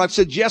to myrrh. I've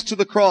said yes to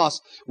the cross.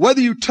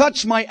 Whether you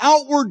touch my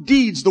outward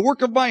deeds, the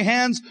work of my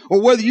hands,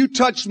 or whether you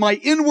touch my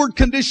inward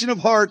condition of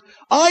heart,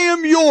 I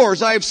am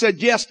yours. I have said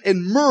yes.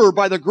 And myrrh,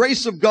 by the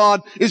grace of God,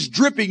 is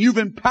dripping. You've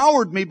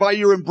empowered me by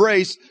your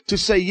embrace to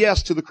say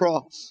yes to the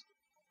cross.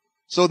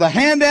 So the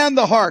hand and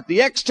the heart,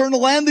 the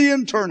external and the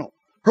internal,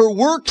 her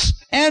works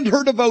and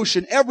her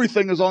devotion,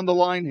 everything is on the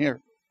line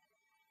here.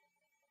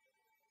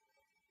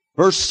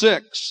 Verse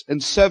 6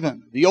 and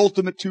 7, the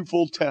ultimate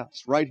twofold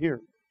test, right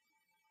here.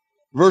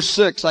 Verse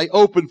 6, I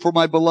opened for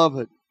my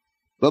beloved,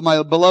 but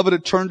my beloved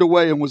had turned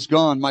away and was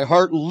gone. My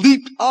heart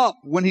leaped up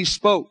when he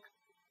spoke.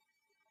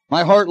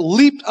 My heart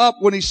leaped up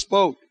when he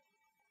spoke.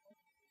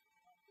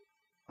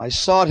 I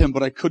sought him,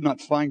 but I could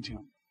not find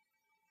him.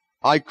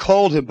 I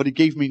called him, but he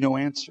gave me no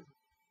answer.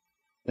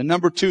 And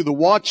number 2, the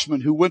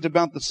watchmen who went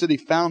about the city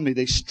found me.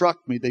 They struck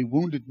me. They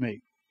wounded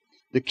me.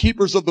 The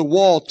keepers of the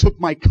wall took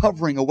my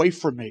covering away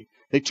from me.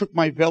 They took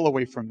my veil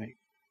away from me.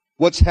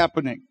 What's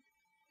happening?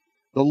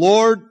 The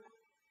Lord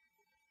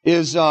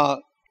is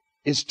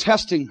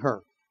testing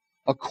her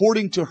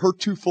according to her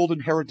twofold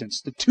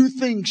inheritance. The 2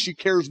 things she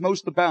cares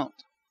most about.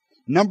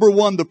 Number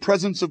 1, the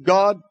presence of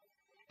God.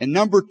 And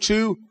number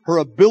 2, her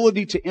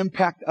ability to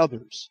impact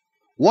others.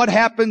 What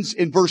happens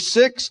in verse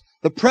 6?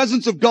 The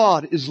presence of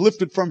God is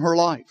lifted from her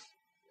life.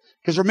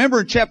 Because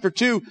remember in chapter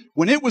 2,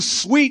 when it was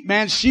sweet,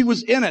 man, she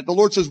was in it. The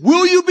Lord says,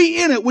 will you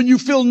be in it when you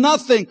feel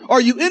nothing?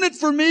 Are you in it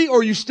for me or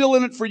are you still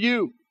in it for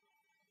you?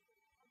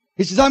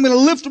 He says, I'm going to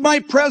lift my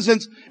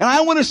presence and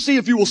I want to see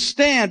if you will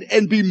stand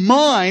and be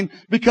mine,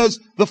 because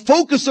the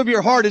focus of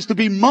your heart is to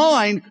be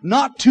mine,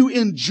 not to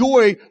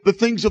enjoy the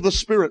things of the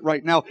Spirit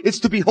right now. It's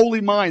to be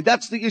wholly mine.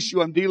 That's the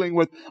issue I'm dealing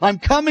with. I'm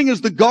coming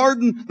as the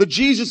garden, the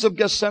Jesus of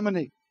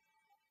Gethsemane.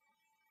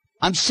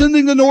 I'm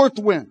sending the north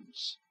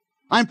winds.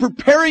 I'm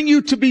preparing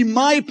you to be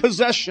my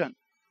possession.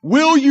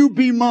 Will you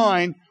be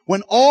mine?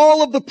 When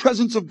all of the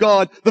presence of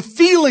God, the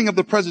feeling of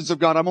the presence of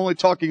God, I'm only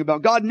talking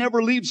about, God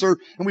never leaves her.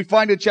 And we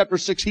find in chapter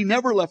 6, He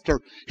never left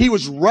her. He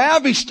was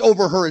ravished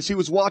over her as He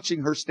was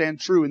watching her stand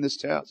true in this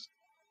test.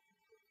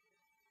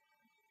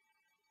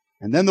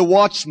 And then the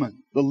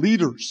watchmen, the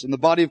leaders in the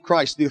body of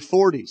Christ, the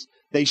authorities,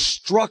 they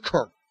struck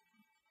her.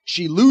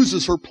 She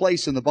loses her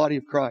place in the body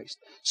of Christ.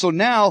 So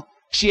now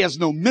she has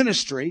no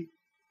ministry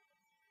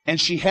and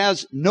she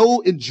has no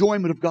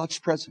enjoyment of God's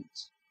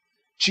presence.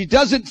 She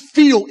doesn't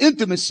feel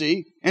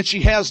intimacy, and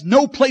she has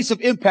no place of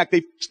impact.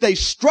 They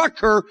struck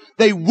her,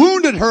 they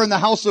wounded her in the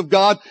house of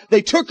God,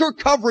 they took her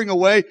covering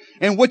away,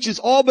 and which is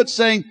all but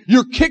saying,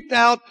 you're kicked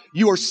out,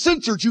 you are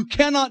censored, you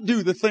cannot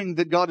do the thing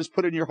that God has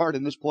put in your heart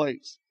in this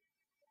place.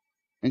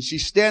 And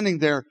she's standing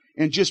there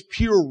in just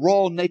pure,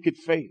 raw, naked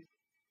faith.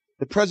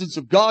 The presence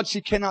of God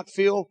she cannot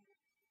feel.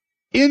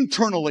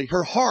 Internally,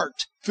 her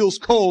heart feels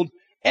cold.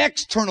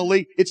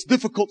 Externally, it's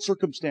difficult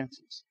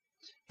circumstances.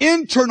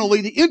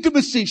 Internally, the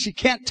intimacy, she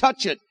can't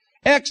touch it.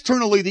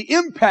 Externally, the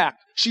impact,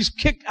 she's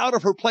kicked out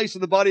of her place in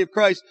the body of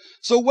Christ.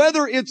 So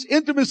whether it's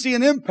intimacy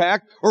and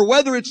impact, or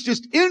whether it's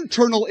just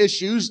internal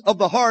issues of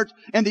the heart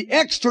and the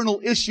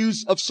external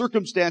issues of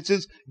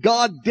circumstances,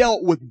 God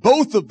dealt with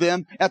both of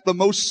them at the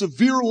most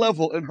severe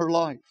level in her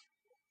life.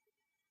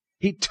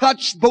 He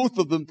touched both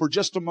of them for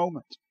just a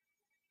moment.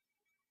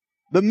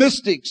 The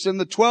mystics in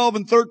the 12th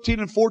and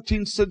 13th and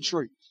 14th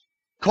centuries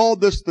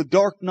called this the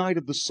dark night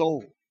of the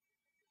soul.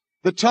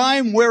 The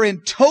time where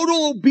in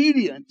total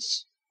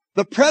obedience,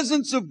 the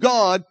presence of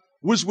God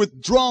was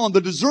withdrawn,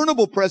 the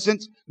discernible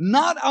presence,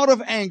 not out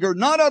of anger,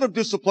 not out of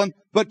discipline,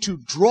 but to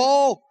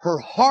draw her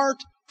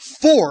heart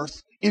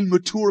forth in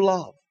mature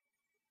love.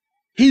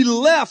 He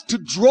left to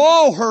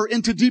draw her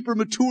into deeper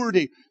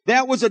maturity.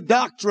 That was a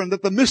doctrine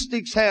that the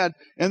mystics had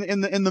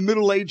in the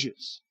Middle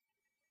Ages.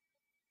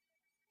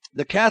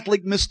 The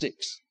Catholic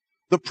mystics.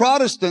 The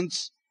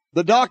Protestants,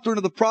 the doctrine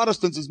of the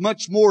Protestants is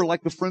much more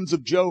like the friends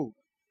of Job.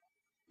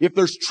 If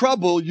there's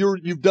trouble,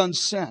 you've done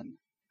sin.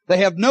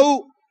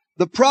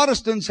 The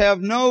Protestants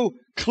have no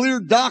clear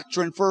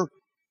doctrine for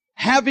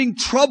having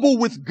trouble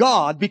with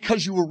God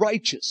because you were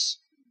righteous.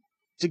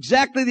 It's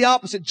exactly the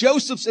opposite.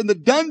 Joseph's in the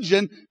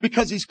dungeon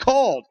because he's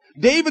called.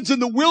 David's in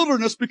the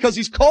wilderness because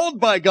he's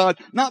called by God,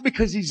 not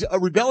because he's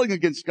rebelling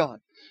against God.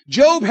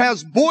 Job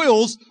has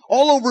boils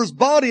all over his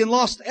body and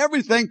lost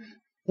everything.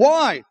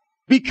 Why?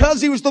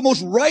 Because he was the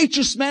most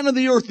righteous man on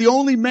the earth, the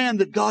only man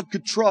that God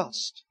could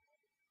trust.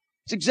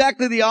 It's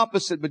exactly the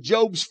opposite, but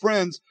Job's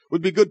friends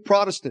would be good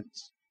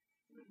Protestants.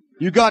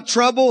 You got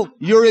trouble,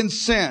 you're in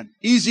sin.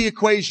 Easy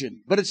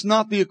equation, but it's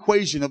not the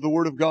equation of the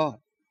Word of God.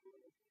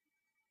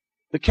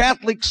 The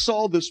Catholics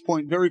saw this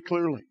point very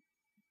clearly.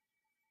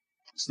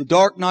 It's the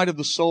dark night of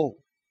the soul.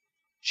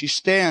 She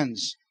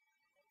stands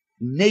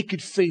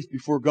naked faith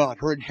before God.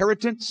 Her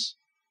inheritance,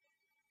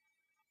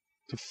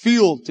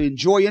 to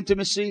enjoy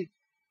intimacy,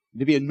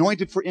 to be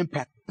anointed for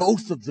impact,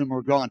 both of them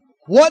are gone.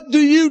 What do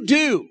you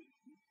do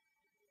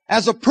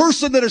as a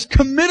person that has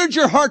committed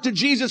your heart to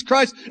Jesus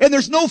Christ and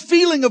there's no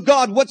feeling of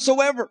God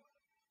whatsoever?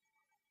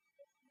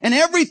 And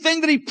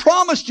everything that He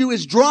promised you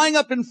is drying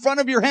up in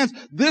front of your hands.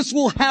 This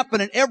will happen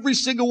in every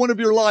single one of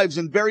your lives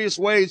in various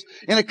ways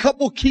in a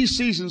couple key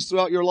seasons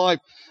throughout your life.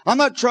 I'm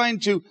not trying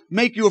to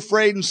make you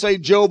afraid and say,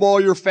 Job, all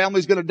your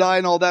family's going to die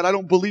and all that. I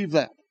don't believe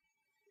that.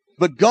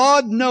 But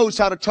God knows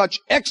how to touch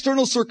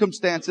external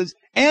circumstances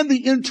and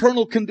the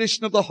internal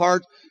condition of the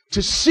heart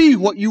to see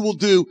what you will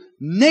do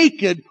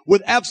naked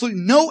with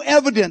absolutely no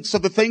evidence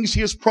of the things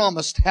He has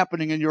promised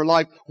happening in your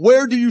life.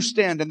 Where do you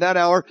stand in that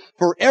hour?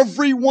 For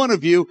every one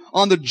of you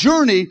on the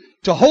journey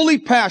to holy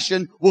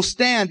passion will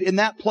stand in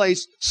that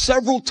place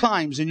several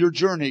times in your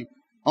journey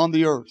on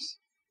the earth.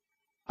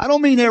 I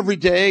don't mean every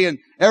day and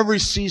every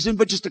season,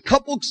 but just a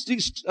couple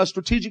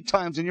strategic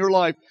times in your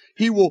life,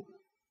 He will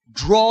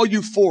draw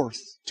you forth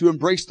to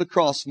embrace the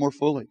cross more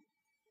fully.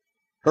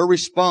 Her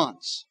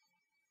response,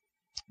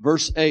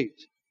 verse 8.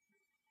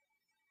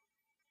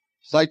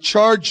 So I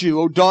charge you,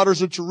 O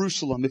daughters of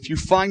Jerusalem, if you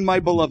find my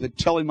beloved,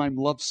 tell him I'm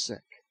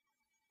lovesick.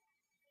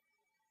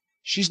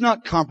 She's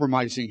not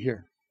compromising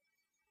here.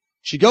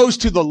 She goes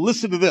to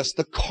listen to this,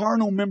 the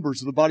carnal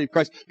members of the body of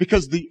Christ,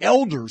 because the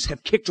elders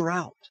have kicked her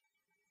out.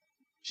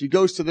 She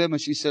goes to them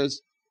and she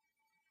says,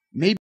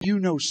 maybe you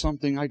know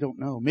something I don't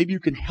know. Maybe you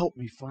can help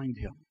me find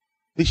him.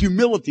 The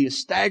humility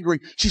is staggering.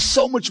 She's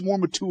so much more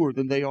mature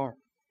than they are.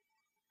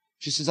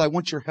 She says, I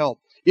want your help.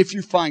 If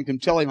you find him,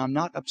 tell him I'm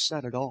not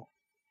upset at all.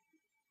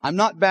 I'm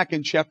not back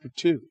in chapter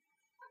 2.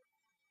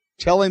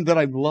 Tell him that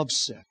I'm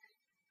lovesick.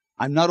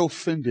 I'm not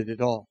offended at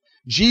all.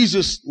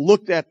 Jesus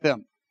looked at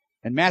them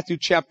in Matthew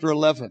chapter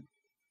 11.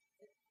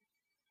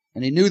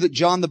 And he knew that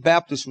John the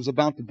Baptist was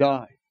about to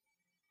die.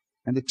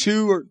 And the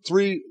 2 or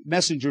 3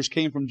 messengers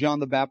came from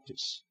John the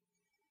Baptist.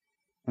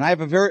 And I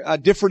have a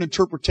different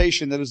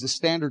interpretation that is the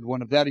standard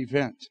one of that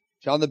event.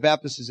 John the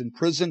Baptist is in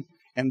prison,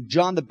 and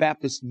John the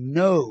Baptist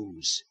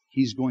knows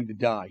he's going to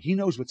die. He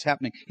knows what's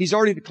happening. He's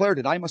already declared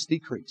it. I must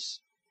decrease.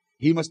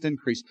 He must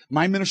increase.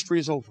 My ministry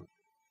is over.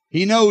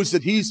 He knows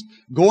that he's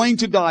going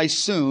to die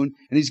soon,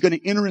 and he's going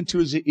to enter into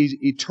his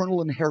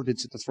eternal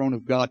inheritance at the throne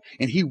of God,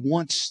 and he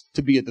wants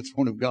to be at the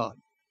throne of God.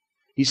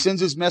 He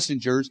sends his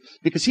messengers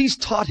because he's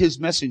taught his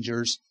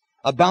messengers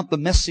about the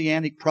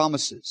messianic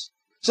promises.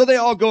 So they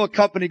all go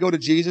to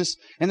Jesus,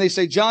 and they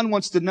say, John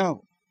wants to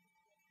know.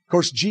 Of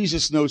course,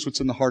 Jesus knows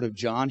what's in the heart of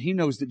John. He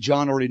knows that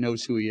John already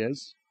knows who he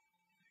is.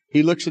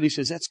 He looks and he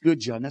says, that's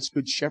good, John. That's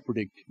good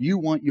shepherding. You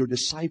want your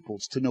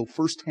disciples to know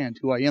firsthand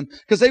who I am.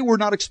 Because they were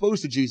not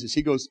exposed to Jesus.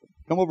 He goes,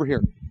 come over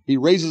here. He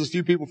raises a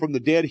few people from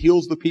the dead,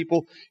 heals the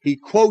people. He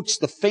quotes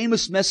the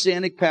famous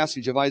messianic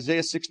passage of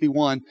Isaiah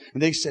 61.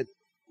 And they said,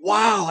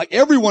 wow,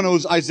 everyone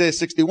knows Isaiah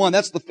 61.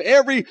 That's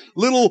every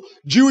little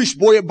Jewish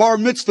boy at bar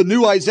mitzvah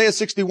knew Isaiah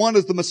 61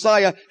 as the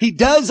Messiah. He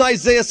does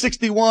Isaiah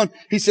 61.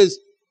 He says,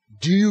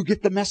 do you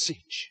get the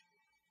message?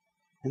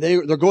 And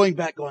they're going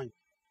back going,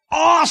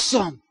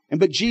 awesome!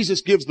 But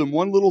Jesus gives them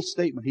one little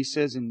statement. He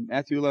says in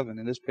Matthew 11,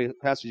 in this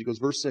passage, he goes,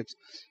 verse 6,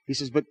 he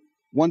says, but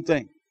one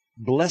thing,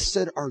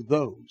 blessed are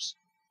those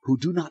who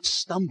do not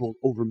stumble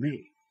over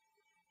me.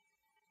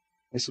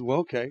 They said, well,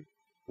 okay,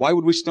 why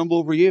would we stumble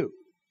over you?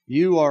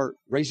 You are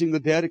raising the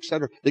dead,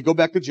 etc. They go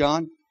back to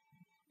John.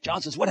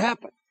 John says, what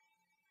happened?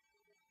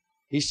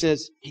 He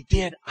says, he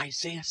did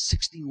Isaiah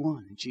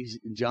 61.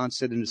 And John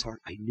said in his heart,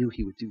 I knew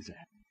he would do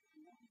that.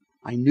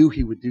 I knew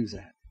he would do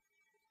that.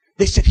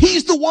 They said,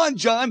 he's the one,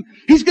 John.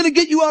 He's going to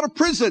get you out of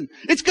prison.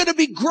 It's going to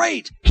be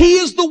great. He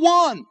is the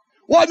one.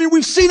 Well, I mean,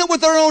 we've seen it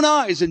with our own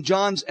eyes. And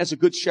John, as a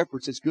good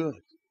shepherd, says, good.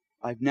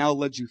 I've now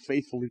led you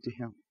faithfully to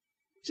him.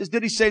 He says,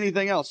 did he say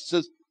anything else? He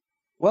says,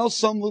 well,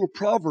 some little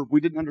proverb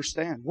we didn't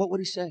understand. What would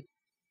he say?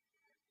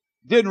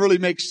 Didn't really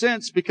make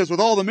sense because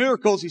with all the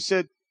miracles, he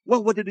said,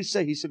 well, what did he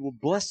say? He said, well,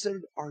 blessed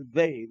are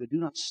they that do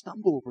not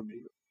stumble over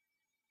me.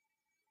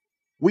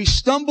 We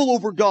stumble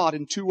over God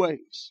in 2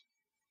 ways.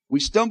 We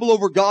stumble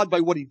over God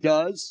by what he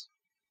does,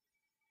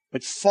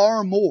 but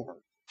far more,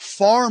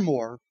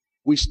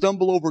 we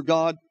stumble over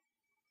God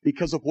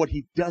because of what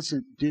he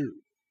doesn't do.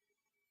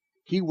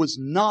 He was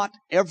not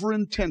ever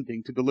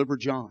intending to deliver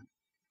John.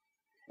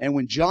 And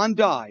when John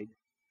died,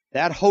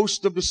 that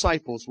host of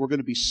disciples were going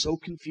to be so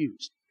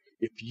confused.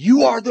 If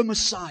you are the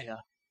Messiah,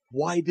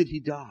 why did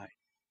he die?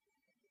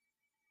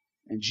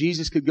 And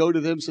Jesus could go to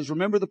them and says,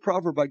 remember the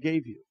proverb I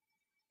gave you.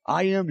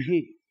 I am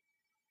he.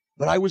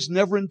 But I was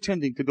never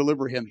intending to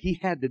deliver him. He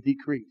had to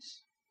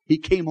decrease. He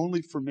came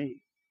only for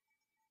me.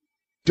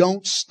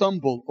 Don't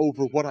stumble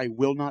over what I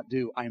will not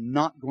do. I am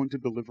not going to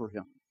deliver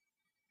him.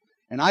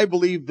 And I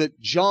believe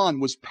that John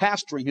was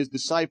pastoring his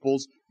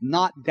disciples,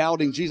 not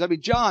doubting Jesus.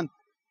 John,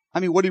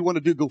 what do you want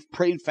to do? Go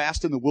pray and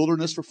fast in the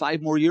wilderness for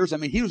 5 more years?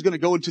 He was going to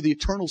go into the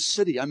eternal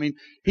city.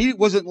 He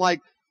wasn't like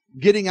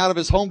getting out of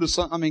his home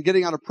to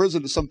getting out of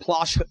prison to some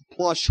plush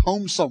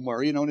home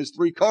somewhere, in his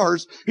 3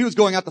 cars. He was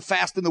going out to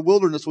fast in the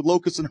wilderness with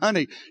locusts and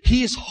honey.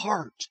 His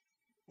heart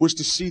was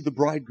to see the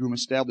bridegroom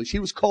established. He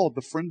was called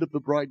the friend of the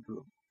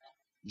bridegroom.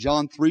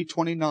 John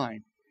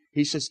 3:29.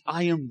 He says,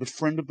 I am the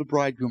friend of the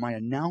bridegroom. I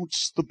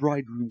announce the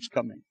bridegroom's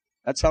coming.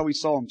 That's how he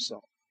saw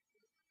himself.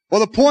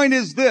 Well, the point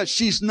is this.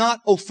 She's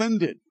not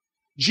offended.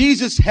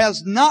 Jesus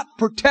has not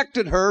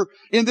protected her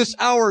in this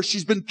hour.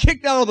 She's been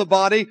kicked out of the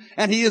body,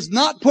 and he is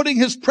not putting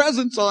his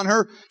presence on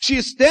her. She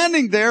is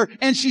standing there,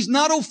 and she's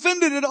not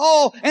offended at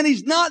all, and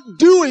he's not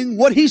doing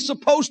what he's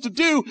supposed to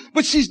do,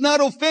 but she's not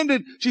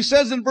offended. She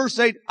says in verse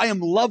 8, I am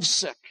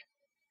lovesick.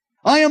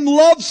 I am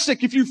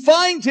lovesick. If you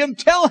find him,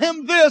 tell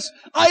him this.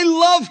 I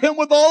love him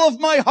with all of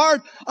my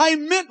heart. I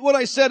meant what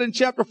I said in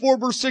chapter 4,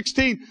 verse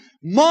 16.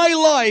 My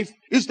life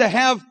is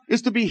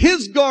to be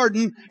his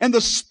garden, and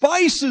the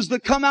spices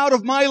that come out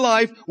of my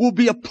life will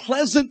be a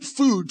pleasant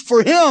food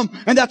for him.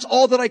 And that's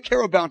all that I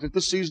care about at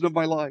this season of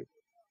my life.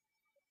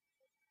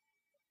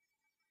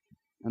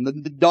 And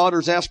then the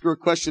daughters asked her a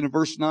question in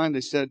verse 9.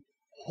 They said,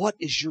 what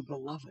is your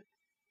beloved?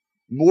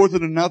 More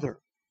than another,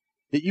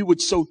 that you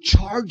would so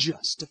charge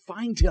us to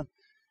find him.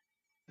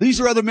 These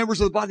are other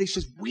members of the body. He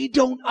says, we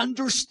don't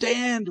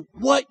understand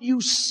what you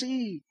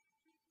see.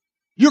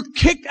 You're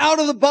kicked out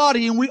of the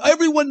body, and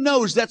everyone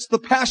knows that's the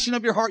passion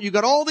of your heart. You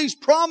got all these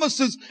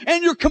promises,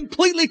 and you're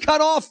completely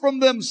cut off from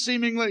them,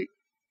 seemingly.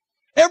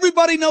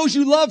 Everybody knows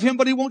you love Him,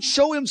 but He won't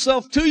show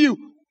Himself to you.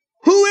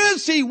 Who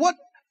is He? What,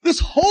 this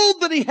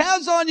hold that He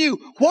has on you,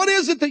 what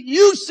is it that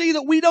you see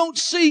that we don't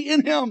see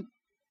in Him?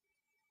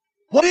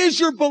 What is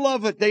your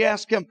beloved? They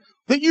ask Him.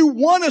 That you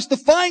want us to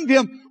find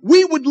Him.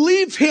 We would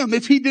leave Him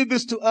if He did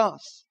this to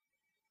us.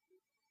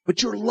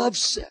 But you're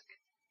lovesick.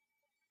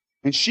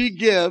 And she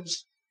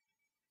gives,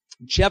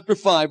 in chapter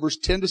 5, verse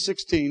 10 to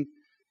 16,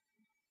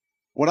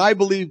 what I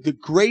believe the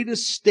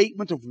greatest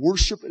statement of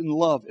worship and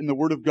love in the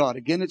Word of God.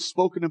 Again, it's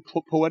spoken in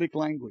poetic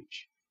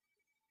language.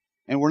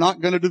 And we're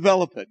not going to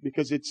develop it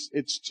because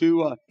it's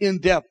too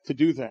in-depth to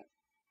do that.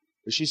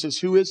 But she says,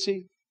 who is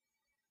He?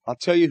 I'll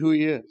tell you who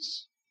He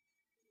is.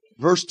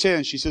 Verse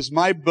 10, she says,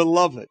 my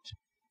beloved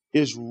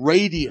is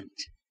radiant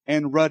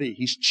and ruddy.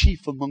 He's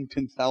chief among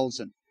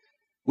 10,000,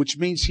 which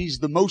means He's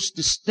the most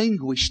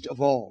distinguished of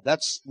all.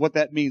 That's what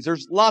that means.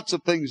 There's lots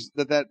of things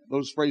that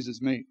those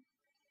phrases mean.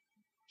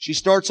 She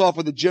starts off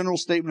with a general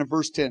statement of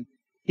verse 10.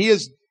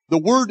 The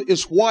word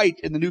is white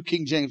in the New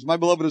King James. My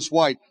beloved is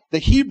white. The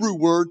Hebrew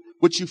word,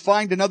 which you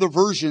find in other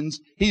versions,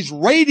 He's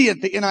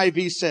radiant, the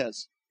NIV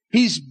says.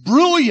 He's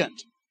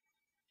brilliant,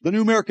 the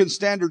New American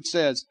Standard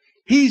says.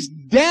 He's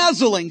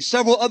dazzling,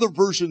 several other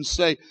versions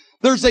say.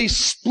 There's a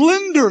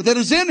splendor that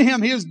is in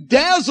Him. He is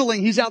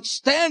dazzling. He's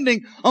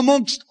outstanding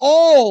amongst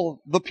all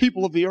the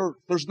people of the earth.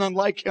 There's none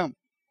like Him.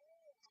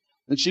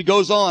 And she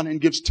goes on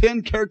and gives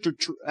 10 character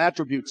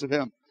attributes of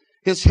Him.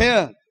 His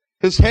head,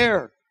 His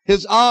hair,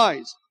 His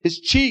eyes, His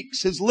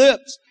cheeks, His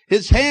lips,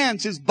 His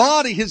hands, His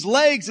body, His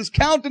legs, His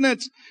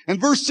countenance.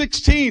 And verse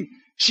 16,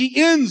 she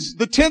ends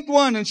the 10th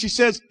one and she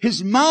says,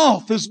 His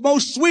mouth is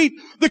most sweet.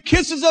 The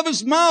kisses of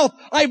His mouth.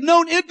 I've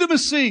known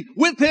intimacy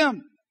with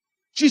Him.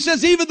 She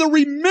says, even the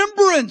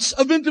remembrance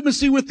of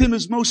intimacy with Him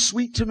is most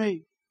sweet to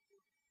me.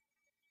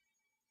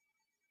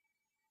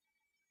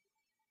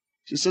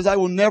 She says, I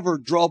will never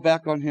draw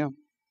back on Him.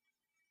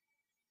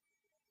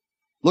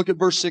 Look at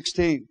verse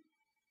 16.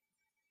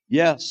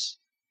 Yes,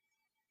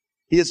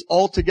 He is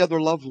altogether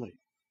lovely.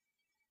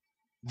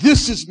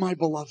 This is my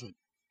beloved.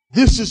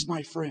 This is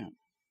my friend.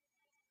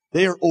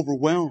 They are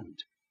overwhelmed.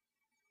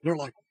 They're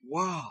like,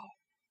 wow.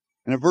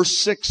 And in verse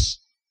 6,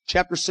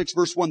 chapter 6,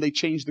 verse 1, they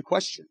changed the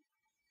question.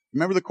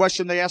 Remember the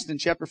question they asked in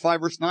chapter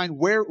 5, verse 9?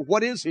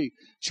 What is He?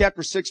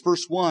 Chapter 6,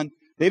 verse 1,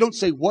 they don't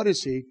say, what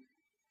is He?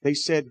 They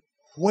said,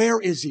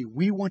 where is He?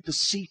 We want to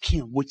seek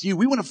Him with you.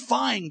 We want to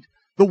find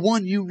the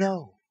one you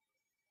know.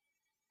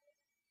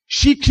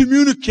 She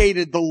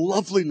communicated the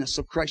loveliness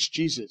of Christ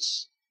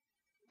Jesus.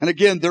 And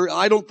again,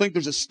 I don't think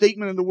there's a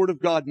statement in the Word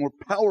of God more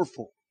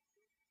powerful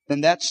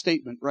than that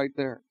statement right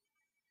there.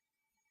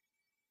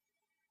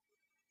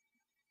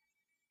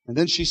 And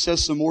then she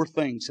says some more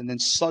things, and then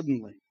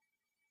suddenly,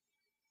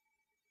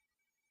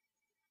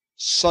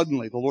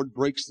 the Lord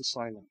breaks the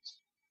silence.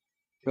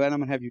 Joanne, I'm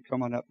going to have you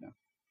come on up now.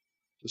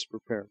 Just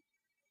prepare.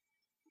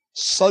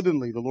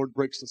 Suddenly, the Lord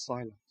breaks the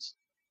silence.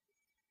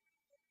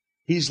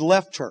 He's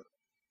left her.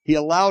 He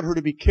allowed her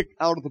to be kicked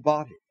out of the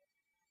body.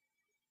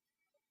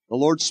 The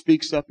Lord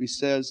speaks up. He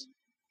says,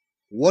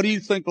 what do you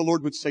think the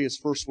Lord would say His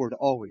first word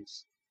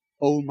always?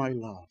 Oh, my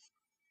love.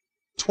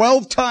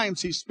 12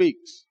 times He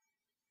speaks.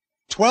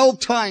 12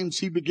 times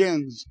He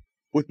begins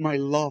with my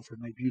love or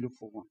my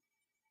beautiful one.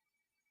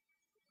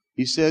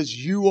 He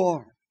says, you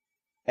are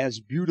as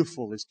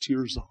beautiful as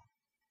Tirzah.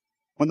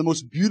 One of the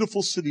most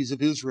beautiful cities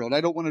of Israel. And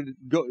I don't want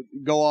to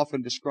go off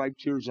and describe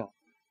Tirzah.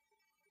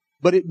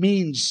 But it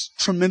means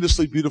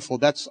tremendously beautiful.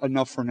 That's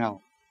enough for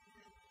now.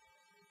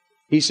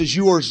 He says,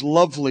 you are as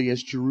lovely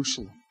as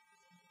Jerusalem.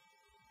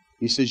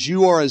 He says,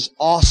 you are as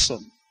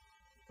awesome.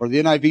 Or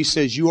the NIV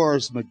says, you are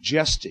as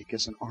majestic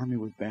as an army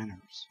with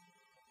banners.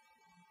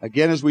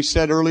 Again, as we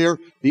said earlier,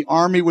 the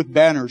army with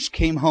banners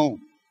came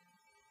home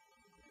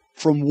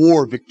from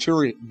war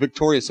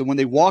victorious. And when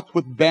they walked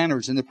with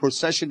banners in the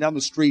procession down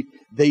the street,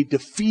 they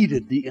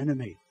defeated the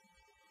enemy.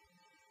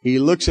 He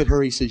looks at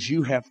her, He says,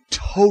 you have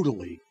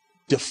totally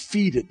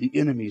defeated the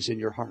enemies in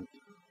your heart.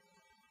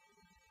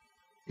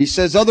 He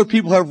says, other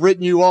people have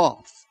written you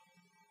off,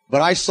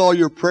 but I saw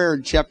your prayer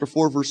in chapter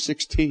 4, verse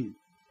 16.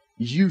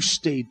 You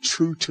stayed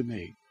true to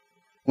me.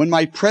 When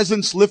my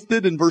presence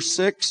lifted in verse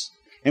 6,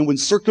 and when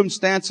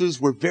circumstances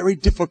were very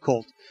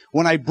difficult,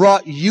 when I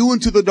brought you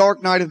into the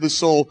dark night of the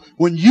soul,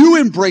 when you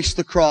embraced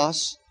the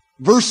cross,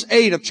 verse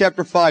 8 of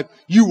chapter 5,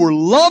 you were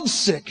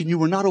lovesick and you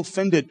were not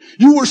offended.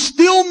 You were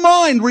still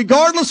mine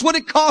regardless what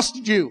it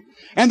costed you.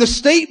 And the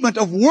statement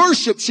of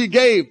worship she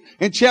gave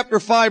in chapter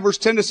 5, verse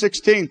 10 to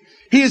 16.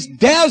 He is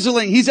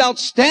dazzling. He's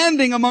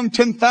outstanding among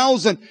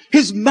 10,000.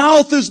 His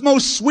mouth is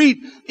most sweet.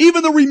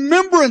 Even the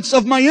remembrance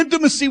of my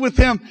intimacy with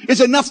Him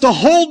is enough to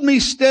hold me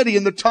steady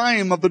in the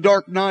time of the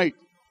dark night.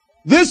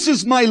 This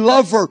is my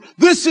lover.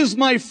 This is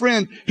my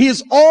friend. He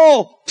is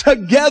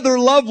altogether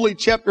lovely.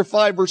 Chapter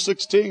 5, verse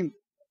 16.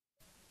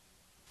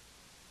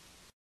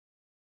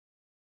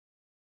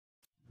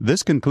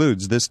 This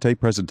concludes this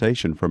tape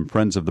presentation from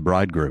Friends of the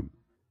Bridegroom.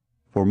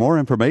 For more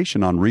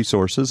information on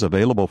resources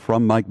available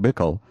from Mike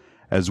Bickle,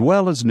 as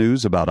well as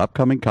news about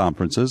upcoming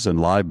conferences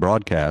and live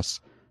broadcasts,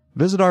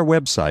 visit our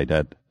website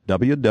at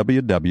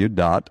www.fotb.com.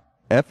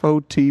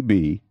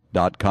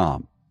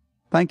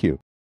 Thank you.